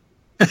 right?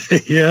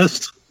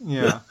 Yes.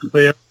 Yeah.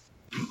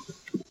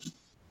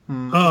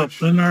 In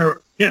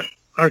our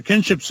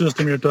kinship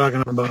system you're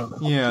talking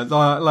about. Yeah,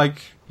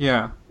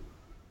 yeah.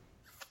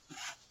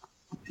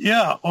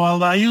 Yeah,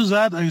 well, I use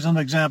that as an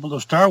example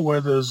to start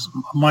with is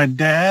my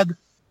dad,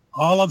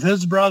 all of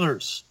his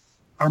brothers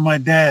are my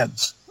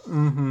dad's.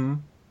 Mm-hmm.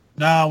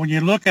 Now, when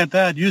you look at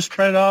that, you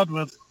spread out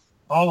with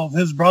all of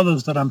his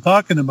brothers that I'm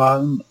talking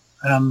about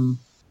and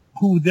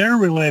who they're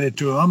related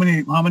to. How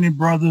many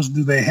brothers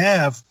do they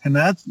have in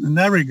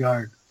that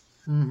regard?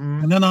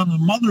 Mm-hmm. And then on the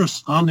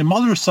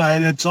mother's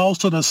side, it's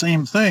also the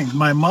same thing.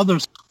 My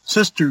mother's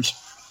sisters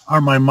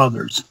are my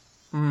mother's.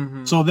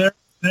 Mm-hmm. So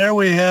there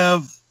we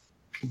have.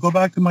 Go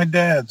back to my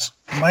dad's.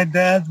 My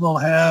dad will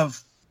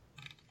have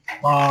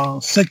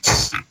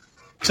six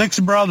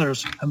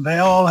brothers, and they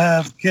all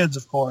have kids,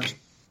 of course.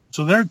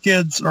 So their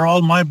kids are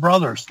all my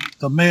brothers.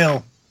 The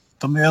male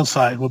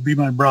side would be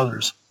my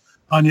brothers.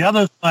 On the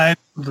other side,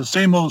 the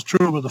same holds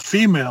true with the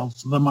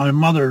females. My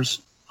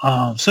mother's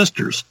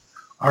sisters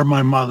are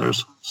my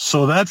mothers.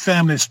 So that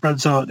family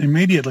spreads out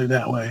immediately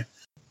that way.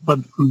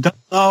 But that's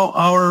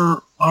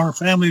how our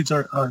families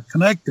are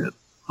connected.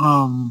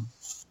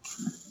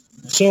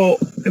 So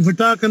if we're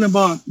talking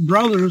about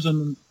brothers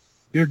and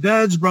your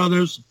dad's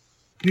brothers,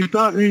 you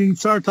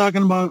start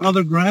talking about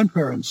other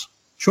grandparents,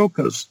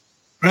 chokas,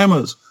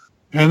 grandmas,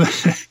 and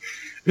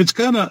it's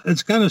kind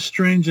of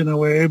strange in a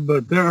way.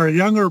 But there are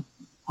younger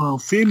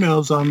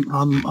females on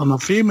the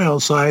female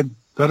side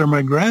that are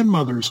my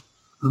grandmothers,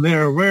 and they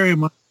are very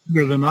much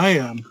younger than I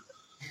am.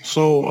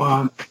 So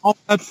all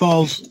that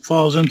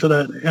falls into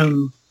that.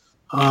 And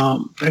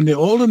in the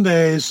olden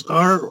days,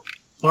 our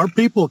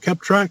people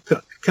kept track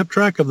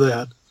of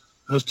that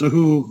as to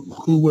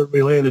who we're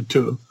related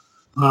to.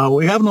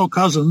 We have no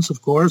cousins,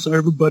 of course.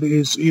 Everybody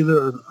is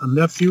either a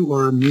nephew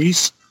or a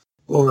niece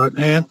or an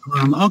aunt or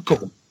an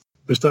uncle,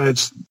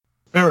 besides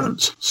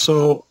parents.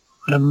 So,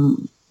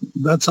 and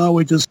that's how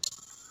we just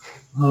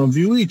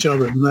view each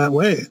other in that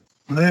way.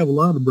 I have a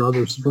lot of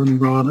brothers running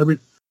around. Every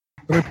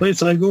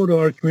place I go to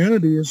our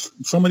community is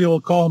somebody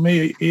will call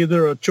me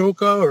either a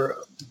choka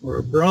or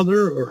a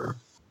brother or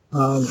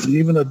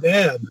even a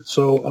dad.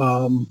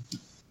 So,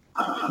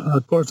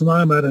 of course, now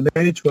I'm at an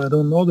age where I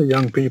don't know the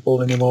young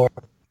people anymore.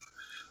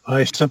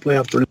 I simply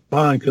have to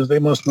respond because they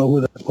must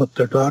know what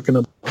they're talking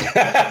about.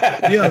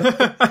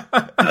 Yeah,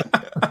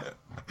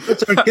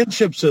 that's our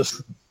kinship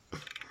system.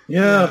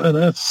 Yeah, and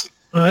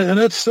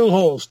that still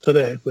holds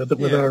today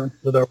with our.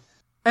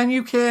 And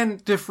you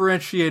can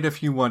differentiate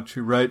if you want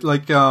to, right?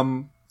 Like,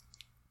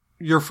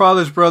 your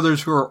father's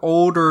brothers who are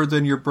older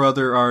than your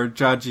brother are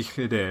Jaji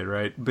Hide,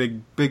 right?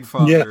 Big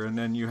father, yeah. And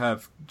then you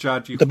have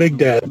Jaji, the big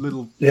dad,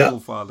 little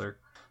father.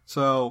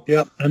 So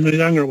yeah, and the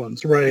younger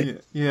ones, right?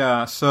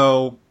 Yeah.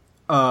 So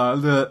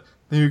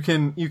you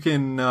can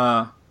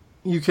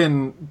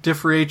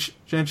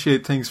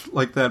differentiate things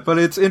like that. But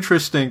it's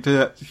interesting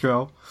to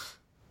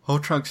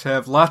Hoocąks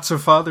have lots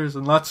of fathers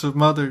and lots of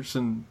mothers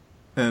and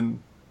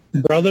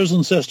brothers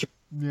and sisters.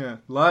 Yeah,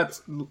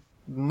 lots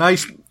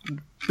nice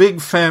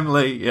big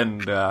family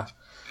and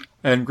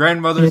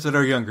grandmothers that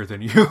are younger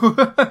than you.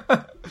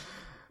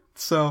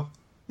 So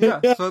so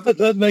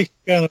that makes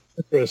it kind of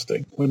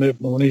interesting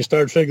when you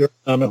start figuring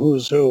out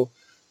who's who,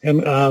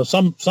 and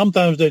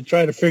sometimes they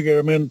try to figure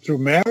them in through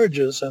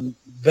marriages, and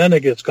then it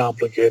gets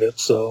complicated.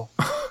 So,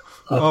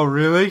 oh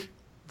really?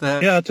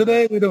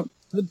 Today we don't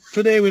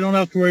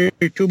have to worry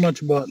too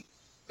much about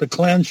the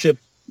clanship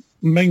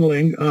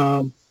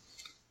mingling.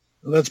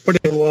 That's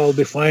pretty well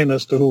defined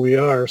as to who we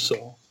are.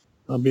 So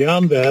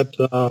beyond that,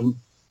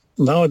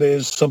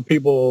 nowadays some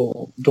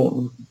people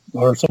don't,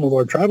 or some of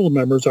our tribal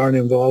members aren't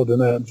involved in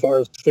that as far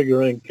as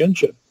figuring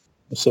kinship.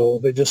 So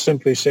they just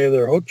simply say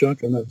they're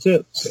Hoocąk and that's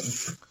it.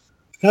 So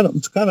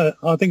it's kind of.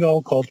 I think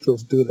all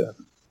cultures do that.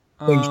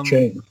 Things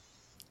change.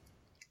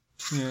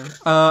 Yeah.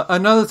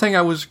 Another thing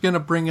I was going to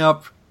bring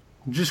up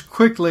just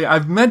quickly.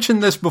 I've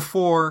mentioned this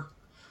before.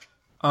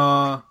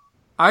 I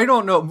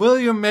don't know,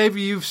 William. Maybe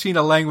you've seen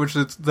a language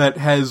that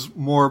has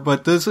more,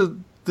 but this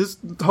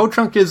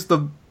Hoocąk is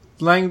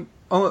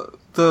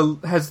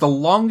has the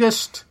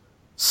longest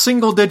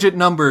single-digit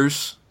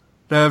numbers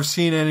that I've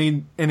seen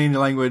in any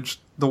language.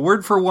 The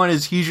word for one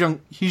is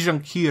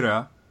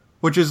Hijankira,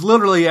 which is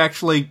literally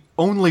actually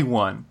only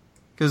one,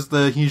 because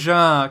the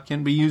hija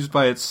can be used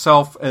by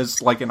itself as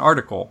like an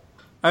article.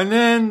 And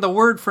then the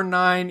word for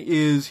 9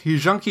 is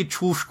Hijanki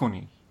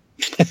Chushkuni.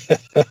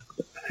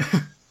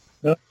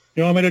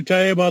 You want me to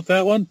tell you about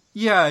that one?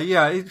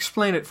 Yeah.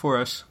 Explain it for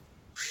us.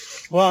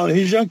 Well,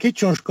 Hijanki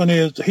Chushkuni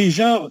is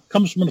hija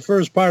comes from the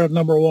first part of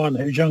number 1.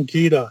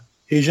 Hijankida.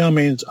 Hija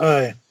means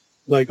I,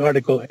 like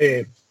article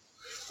A.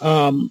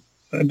 And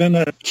then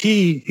that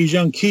ki,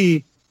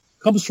 Hijanki,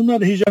 comes from that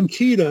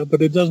Hijankida,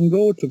 but it doesn't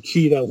go to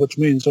Kida, which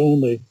means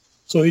only.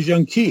 So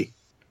Hijanki.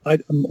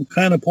 I'm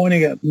kind of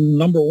pointing at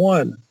number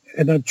 1.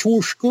 And then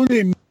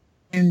Chushkuni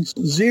means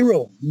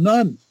 0,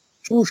 none.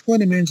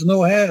 Chushkuni means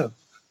no have.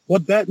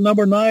 What that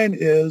number 9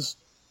 is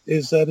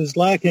that is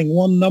lacking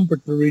one number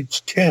to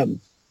reach 10.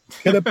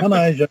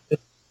 Kerepana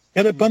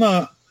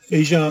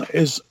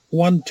is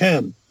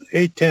 110,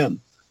 810.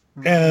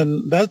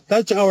 And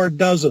that's our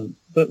dozen.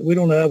 But we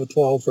don't have a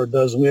 12 for a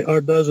dozen.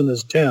 Our dozen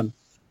is 10.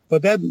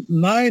 But that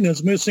 9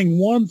 is missing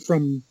 1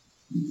 from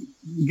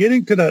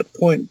getting to that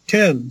point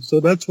 10. So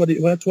that's why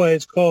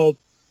it's called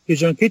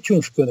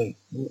Hijankichunshkuni,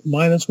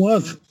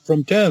 -1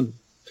 from 10.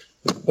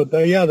 But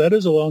that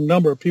is a long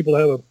number. People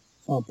have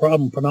a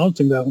problem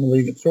pronouncing that when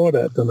we throw it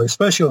at them,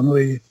 especially when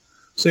we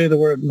say the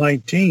word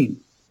 19.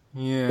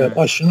 Yeah. That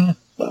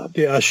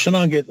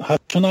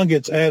ashana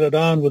gets added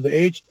on with the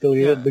H till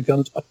it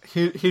becomes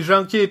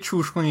Hijanki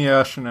Chushkuni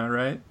Ashana,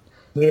 right?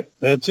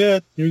 That's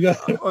it. You're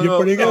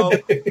pretty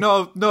good.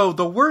 No.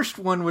 The worst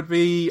one would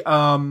be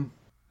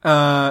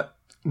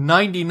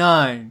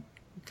 99,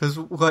 because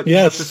what you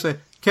have to say.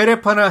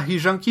 Kerepana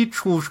Hijanki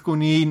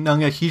Chushkuni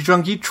Nanga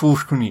Hijanki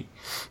Chushkuni.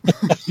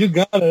 You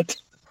got it.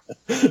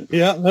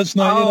 Yeah, that's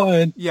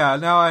 99.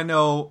 Now I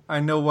know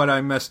what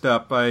I messed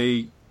up.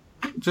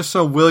 Just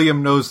so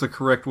William knows the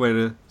correct way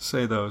to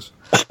say those.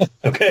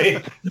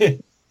 Okay.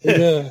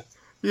 Yeah.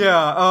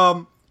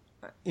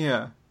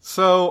 Yeah.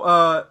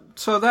 So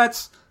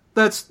that's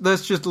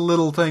just a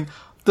little thing.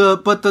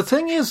 But the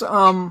thing is,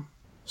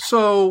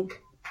 so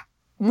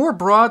more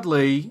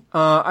broadly,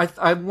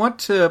 I want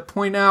to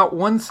point out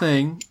one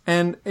thing,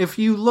 and if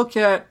you look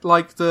at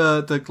like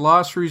the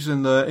glossaries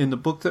in the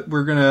book that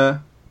we're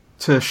gonna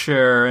to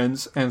share and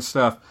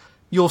stuff,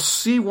 you'll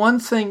see one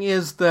thing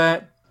is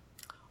that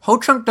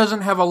Hoocąk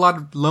doesn't have a lot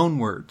of loan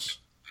words.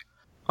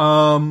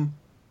 And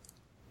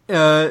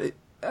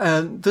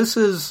this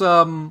is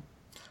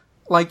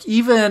like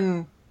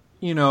even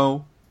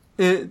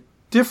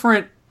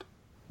different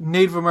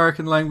Native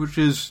American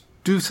languages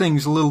do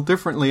things a little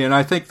differently, and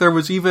I think there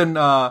was even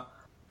a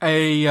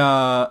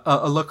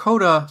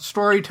Lakota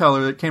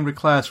storyteller that came to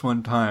class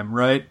one time,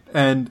 right?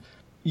 And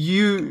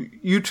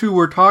you two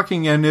were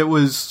talking, and it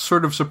was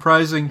sort of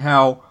surprising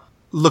how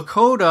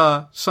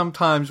Lakota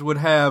sometimes would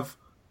have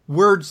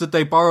words that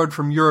they borrowed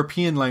from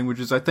European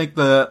languages. I think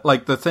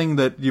the thing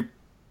that you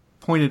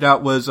pointed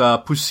out was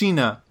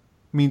pusina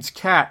means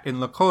cat in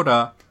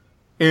Lakota.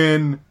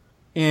 In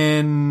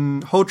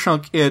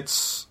Hoocąk,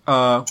 it's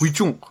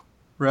Hoocąk,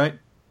 right?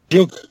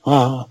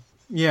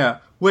 Yeah,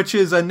 which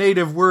is a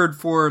native word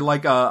for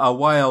like a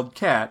wild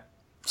cat.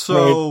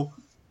 So right.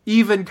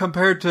 Even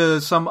compared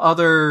to some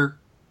other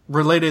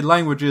related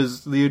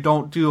languages, you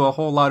don't do a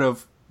whole lot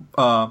of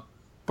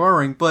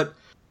borrowing. But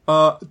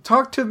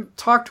talk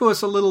to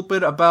us a little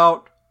bit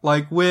about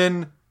like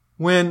when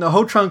the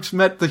Hoocąks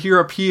met the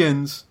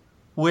Europeans.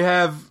 We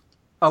have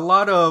a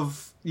lot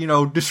of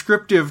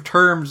descriptive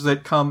terms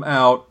that come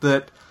out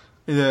that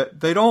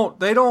they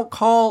don't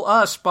call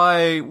us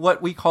by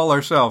what we call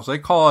ourselves. They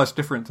call us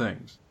different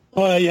things.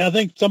 Well, yeah, I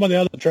think some of the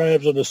other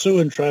tribes, or the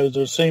Siouan tribes,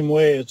 are the same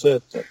way. It's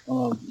that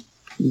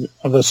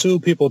the Sioux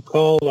people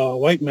call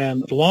white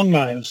man long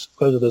knives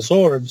because of the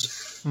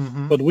swords,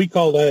 mm-hmm. but we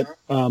call that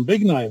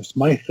big knives.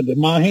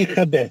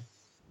 Mahikade.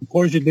 Of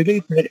course, you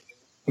delete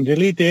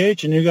the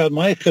H and you got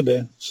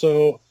Mahikade.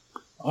 So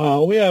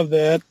we have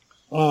that.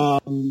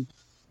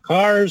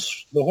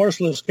 Cars, the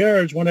horseless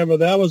carriage, whenever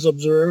that was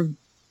observed,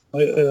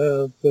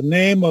 the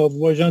name of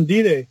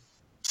Wajandire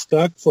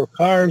stuck for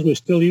cars. We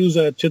still use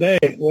that today.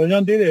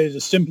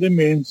 Wajandire simply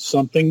means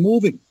something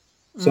moving,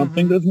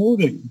 something mm-hmm. that's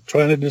moving,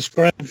 trying to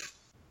describe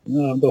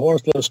the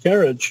horseless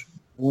carriage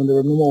when there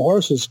were no more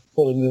horses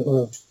pulling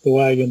the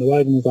wagon. The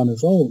wagon was on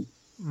its own.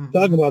 Mm-hmm.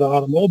 Talking about an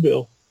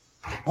automobile.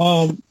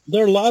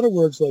 There are a lot of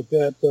words like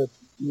that that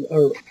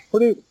are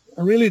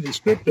really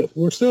descriptive.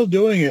 We're still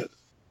doing it.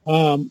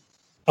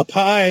 A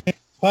pie,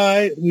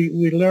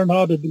 we learn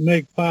how to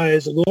make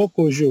pies.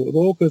 Rokoju.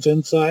 Rok is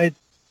inside.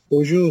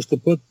 Koju is to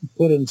put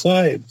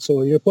inside.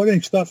 So you're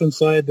putting stuff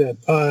inside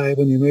that pie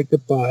when you make the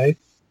pie.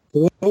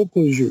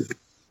 Rokoju.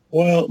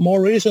 Well,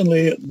 more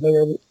recently, they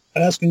were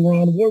asking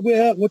around, what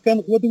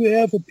do we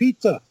have for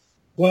pizza?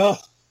 Well,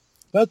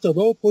 that's a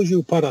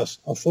rokoju paras,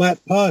 a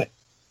flat pie.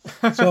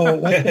 So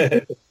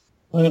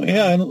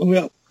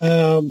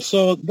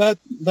so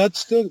that's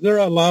still, there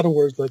are a lot of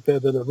words like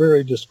that are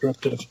very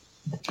descriptive.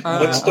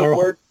 What's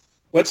the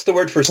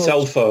word for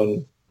cell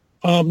phone?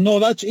 No,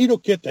 that's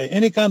idokite.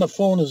 Any kind of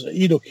phone is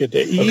idokite.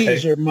 E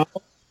is your mouth.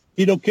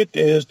 Idokite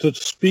is to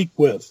speak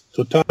with,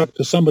 to talk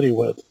to somebody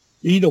with.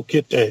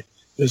 Idokite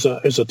is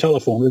a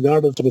telephone,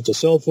 regardless if it's a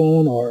cell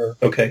phone or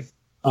a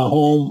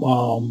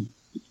home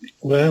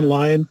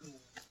landline.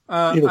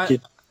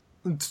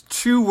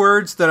 Two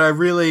words that I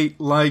really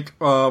like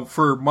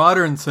for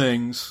modern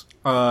things.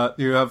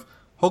 You have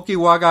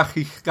hokiwaga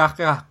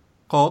hikaka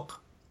kok.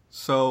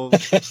 So,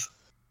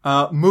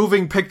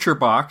 moving picture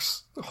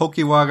box.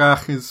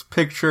 Hokiwaga is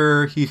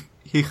picture,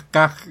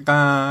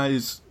 hikaka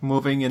is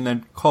moving, and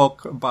then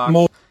kok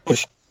box.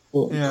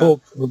 Yeah.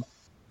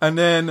 And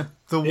then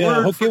the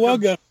word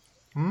hokiwaga.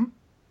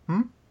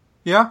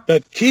 Yeah?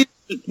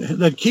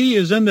 The key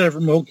is in there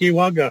from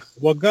hokiwaga.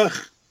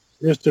 Wagach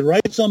is to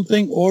write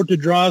something or to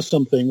draw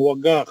something.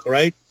 Wagach,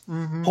 right?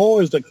 Mm-hmm. Ho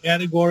is the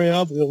category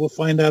of. We'll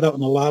find that out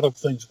in a lot of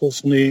things.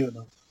 Hosni and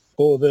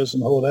ho this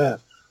and ho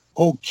that.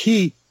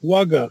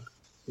 Hokiwaga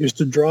is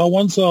to draw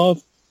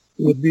oneself.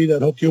 It would be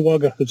that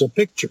hokiwaga is a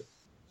picture.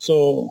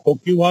 So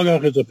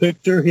hokiwaga is a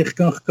picture.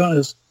 Hikachka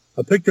is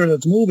a picture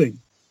that's moving.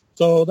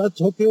 So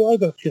that's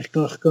hokiwaga.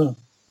 Hikachka.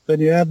 Then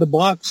you add the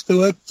box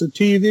to it, the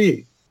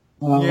TV.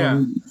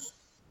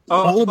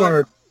 All of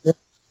our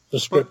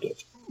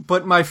descriptive.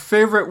 But my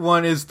favorite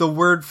one is the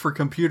word for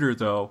computer,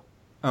 though.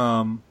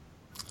 Wakanja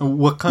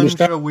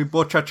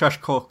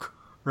wibochachashkok.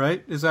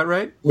 Right? Is that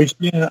right?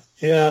 Yeah.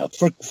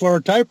 For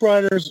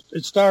typewriters,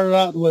 it started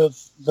out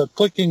with the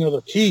clicking of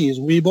the keys.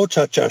 Wibo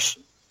chachash.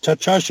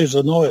 Chachash is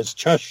a noise.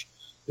 Chash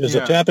is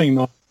a tapping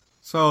noise.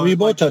 So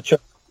Wibo chachash.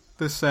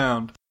 This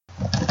sound.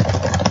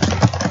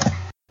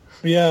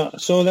 Yeah.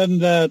 So then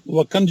that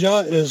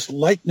wakanja is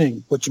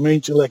lightning, which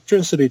means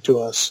electricity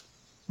to us.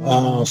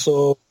 Mm-hmm.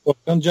 So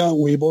wakanja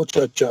wibo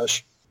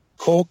chachash.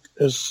 Coke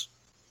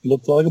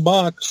looks like a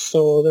box,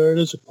 so there it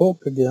is, a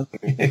Coke again.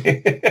 But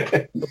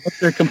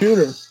their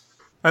computer.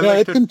 I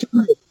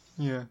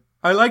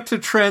like to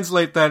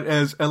translate that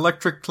as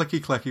electric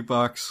clicky-clacky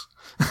box.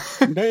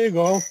 There you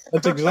go.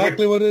 That's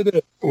exactly what it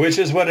is. Which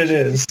is what it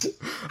is.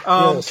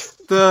 Yes.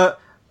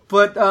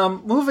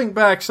 Moving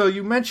back, so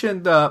you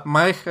mentioned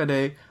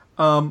Maihade.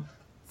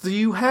 Do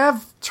you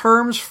have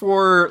terms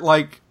for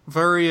like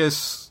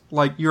various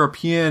like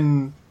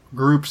European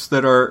groups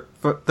that are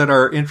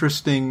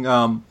interesting?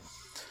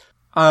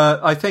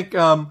 I think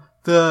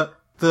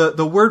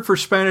the word for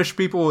Spanish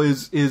people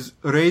is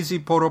rezi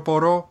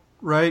poro,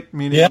 right?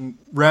 Meaning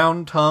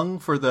round tongue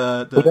for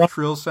the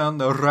trill sound,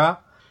 the ra.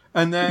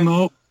 And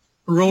then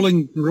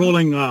rolling,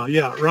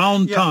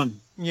 round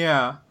tongue.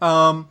 Yeah.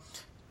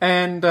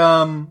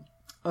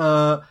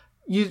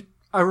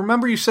 I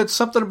remember you said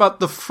something about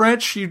the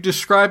French. You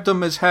described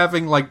them as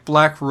having like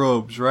black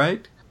robes,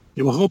 right?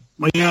 I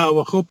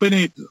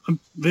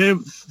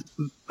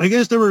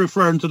guess they were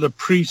referring to the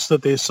priests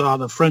that they saw,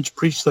 the French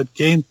priests that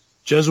came,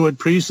 Jesuit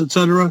priests,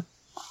 etc.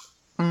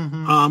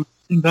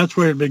 Mm-hmm. That's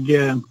where it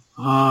began.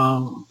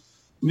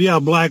 Yeah,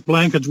 black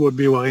blankets would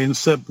be why.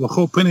 Except the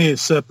Ho'opini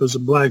Sep is a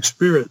black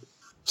spirit.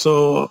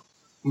 So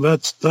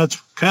that's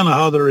kind of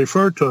how they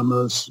refer to them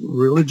as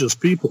religious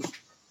people.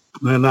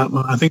 And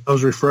I think I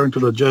was referring to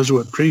the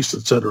Jesuit priests,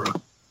 etc.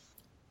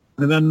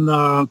 And then,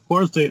 of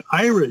course, the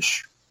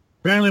Irish.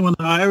 Apparently, when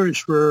the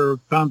Irish were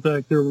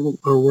contacted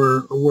or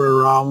were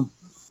around,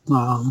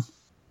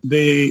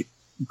 they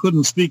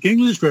couldn't speak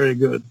English very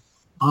good.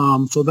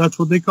 So that's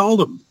what they called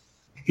them.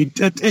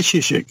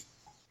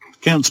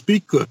 Can't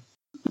speak good.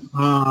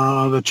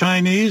 The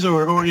Chinese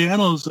or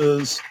Orientals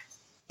is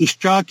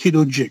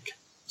ishchakidujik,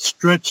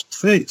 stretched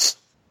face.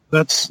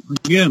 That's,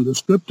 again,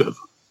 descriptive.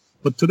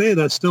 But today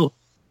that still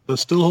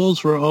holds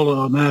for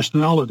all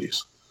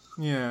nationalities.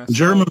 Yeah.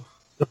 German.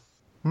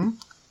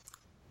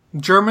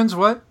 Germans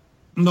what?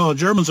 No,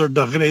 Germans are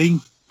dagri.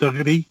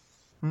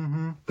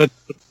 Mm-hmm. That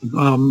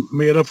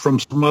made up from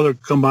some other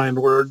combined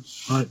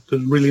words.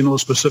 There's really no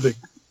specific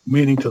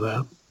meaning to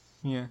that.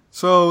 Yeah.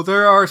 So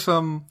there are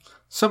some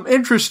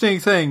interesting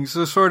things.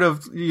 The sort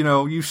of,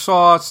 you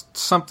saw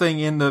something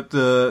in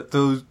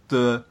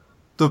the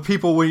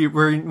people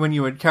when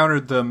you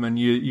encountered them, and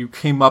you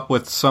came up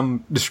with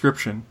some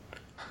description.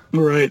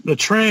 Right. The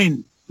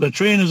train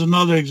is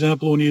another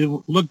example. When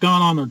you look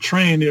down on the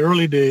train, the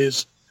early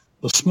days,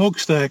 the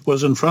smokestack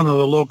was in front of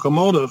the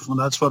locomotive, and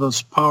that's what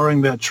was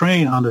powering that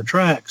train on the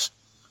tracks.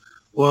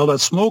 Well, that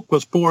smoke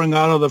was pouring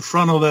out of the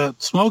front of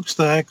that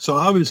smokestack, so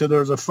obviously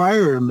there's a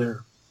fire in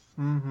there.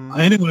 Mm-hmm.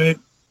 Anyway,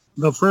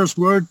 the first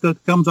word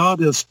that comes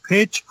out is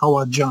pech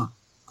hawajan,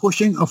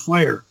 pushing a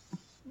fire.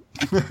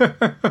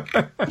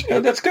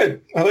 Yeah, that's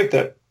good. I like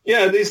that.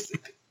 Yeah,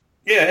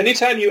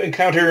 anytime you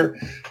encounter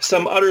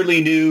some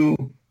utterly new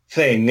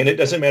thing, and it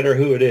doesn't matter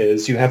who it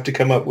is, you have to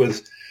come up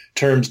with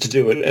terms to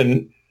do it.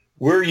 And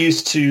we're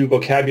used to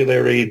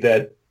vocabulary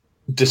that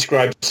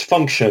describes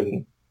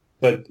function,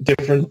 but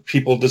different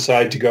people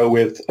decide to go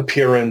with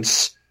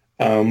appearance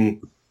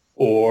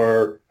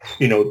or,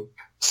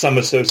 some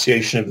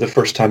association of the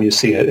first time you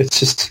see it. It's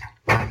just...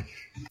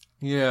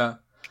 Yeah.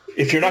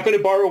 If you're not going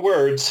to borrow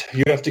words,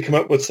 you have to come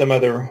up with some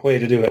other way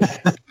to do it.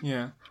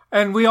 Yeah.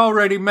 And we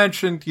already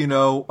mentioned, like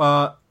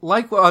a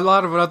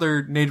lot of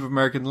other Native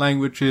American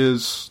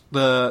languages,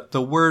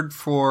 the word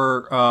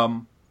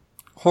for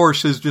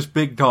horse is just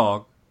big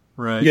dog,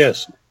 right?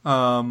 Yes.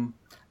 And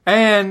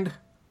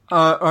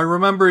I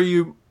remember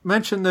you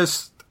mentioned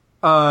this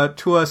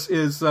to us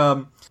is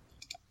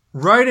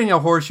riding a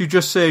horse, you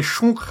just say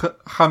shunk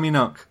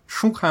haminunk.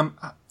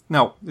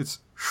 No, it's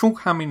shunk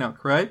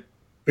haminunk, right?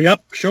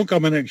 Yep,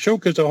 shunkaminunk.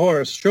 Shunk is a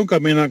horse.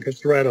 Shunkaminunk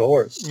is to ride a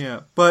horse.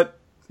 Yeah, but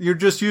you're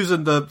just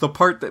using the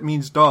part that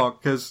means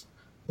dog, because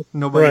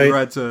nobody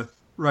rides a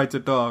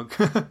dog.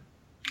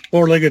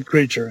 Four-legged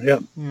creature,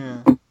 yep.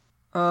 Yeah.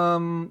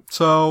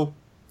 So,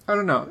 I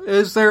don't know.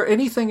 Is there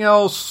anything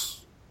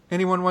else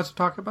anyone wants to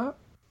talk about?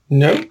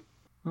 No.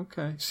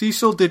 Okay.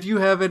 Cecil, did you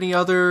have any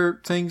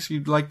other things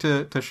you'd like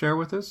to share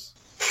with us?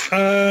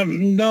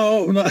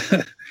 No.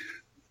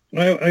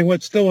 I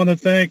would still want to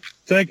thank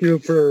you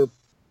for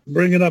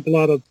bringing up a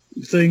lot of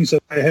things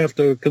that I have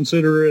to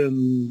consider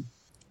and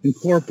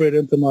incorporate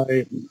into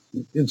my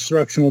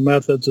instructional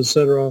methods,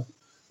 etc.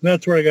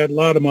 That's where I got a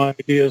lot of my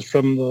ideas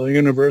from the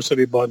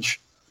university bunch.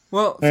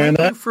 Well,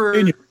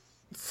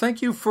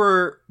 thank you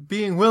for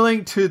being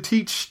willing to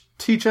teach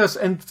us,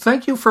 and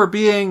thank you for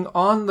being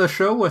on the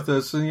show with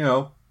us.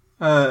 And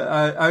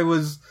I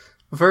was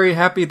very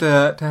happy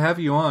to have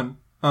you on.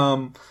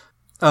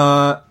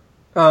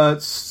 We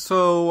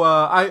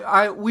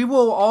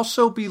will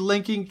also be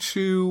linking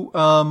to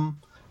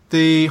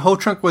the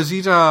Hoocąk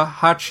Wazita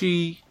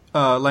Hachi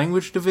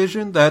language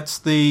division. That's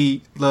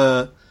the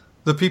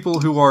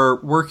people who are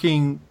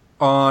working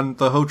on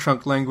the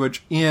Hoocąk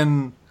language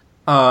in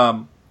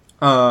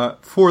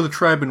for the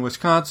tribe in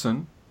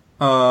Wisconsin.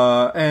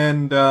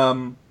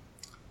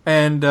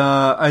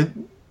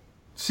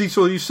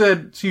 Cecil, you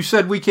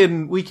said we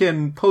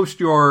can post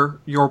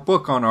your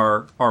book on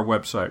our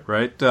website,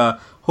 right?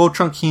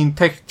 Hoocąk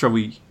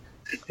Tekjawi.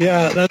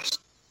 Yeah, that's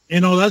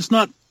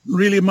not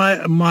really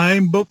my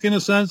book in a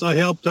sense. I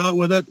helped out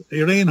with it.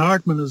 Elaine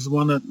Hartman is the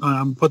one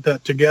that put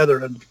that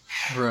together, and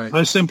right.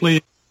 I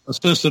simply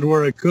assisted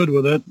where I could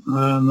with it,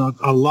 and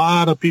a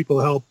lot of people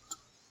helped,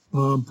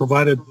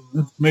 provided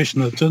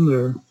information that's in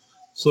there.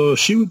 So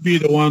she would be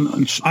the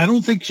one. I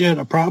don't think she had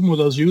a problem with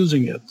us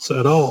using it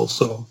at all.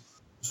 So,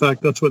 in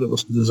fact, that's what it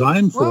was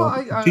designed for.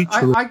 Well,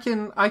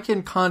 I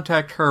can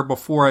contact her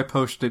before I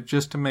post it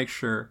just to make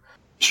sure.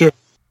 Sure.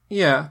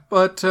 Yeah,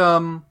 but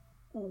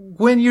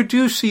when you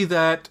do see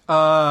that,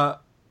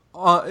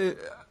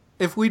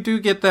 if we do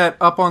get that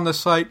up on the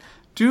site,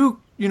 do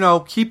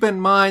keep in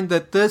mind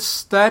that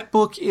that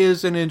book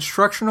is an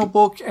instructional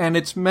book, and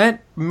it's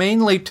meant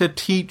mainly to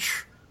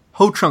teach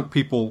Hoocąk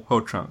people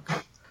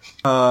Hoocąk.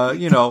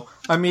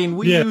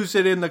 We use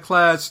it in the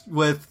class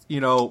with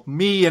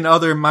me and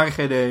other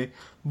Marjede,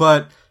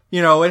 but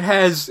it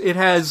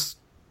has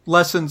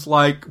lessons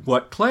like,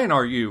 what clan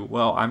are you?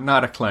 Well, I'm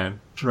not a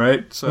clan,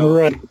 right? So,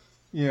 right.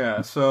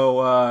 Yeah,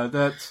 so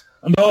that's...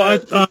 No,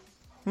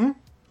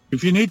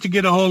 if you need to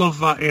get a hold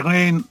of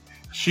Elaine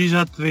She's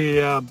at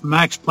the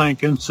Max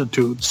Planck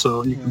Institute,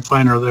 so you can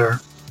find her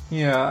there.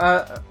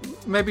 Yeah,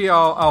 maybe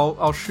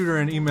I'll shoot her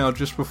an email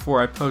just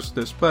before I post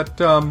this. But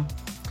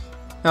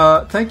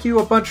thank you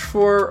a bunch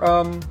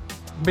for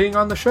being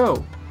on the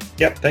show.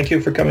 Yep, thank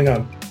you for coming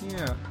on.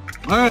 Yeah.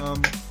 All right.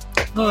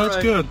 That's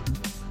right. good.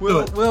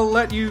 We'll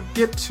let you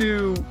get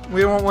to.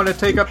 We don't want to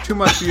take up too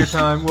much of your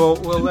time. We'll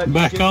let you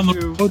Back get on the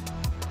to. boat.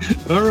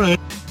 All right.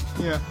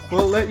 Yeah,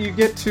 we'll let you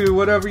get to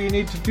whatever you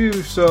need to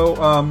do. So,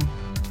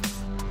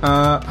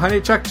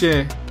 Hani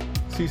Chakje.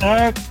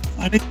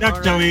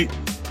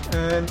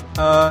 And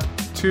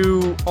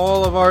to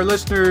all of our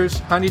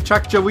listeners, Hani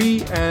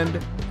Chakjawi and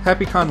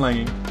happy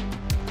conlanging.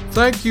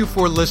 Thank you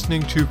for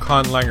listening to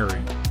Conlangery.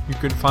 You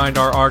can find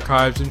our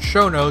archives and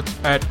show notes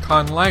at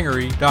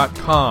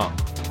conlangery.com.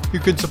 You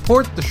can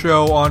support the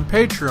show on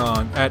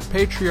Patreon at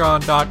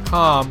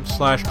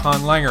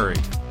patreon.com/conlangery.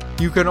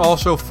 You can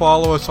also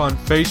follow us on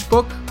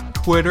Facebook,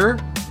 Twitter,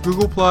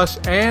 Google+,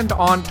 and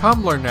on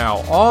Tumblr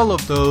now. All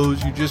of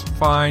those you just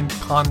find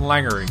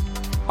Conlangery.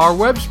 Our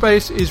web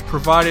space is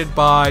provided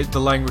by the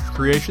Language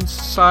Creation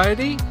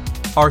Society.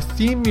 Our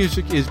theme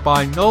music is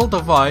by Null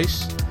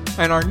Device,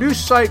 and our new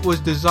site was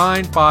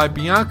designed by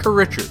Bianca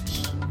Richards.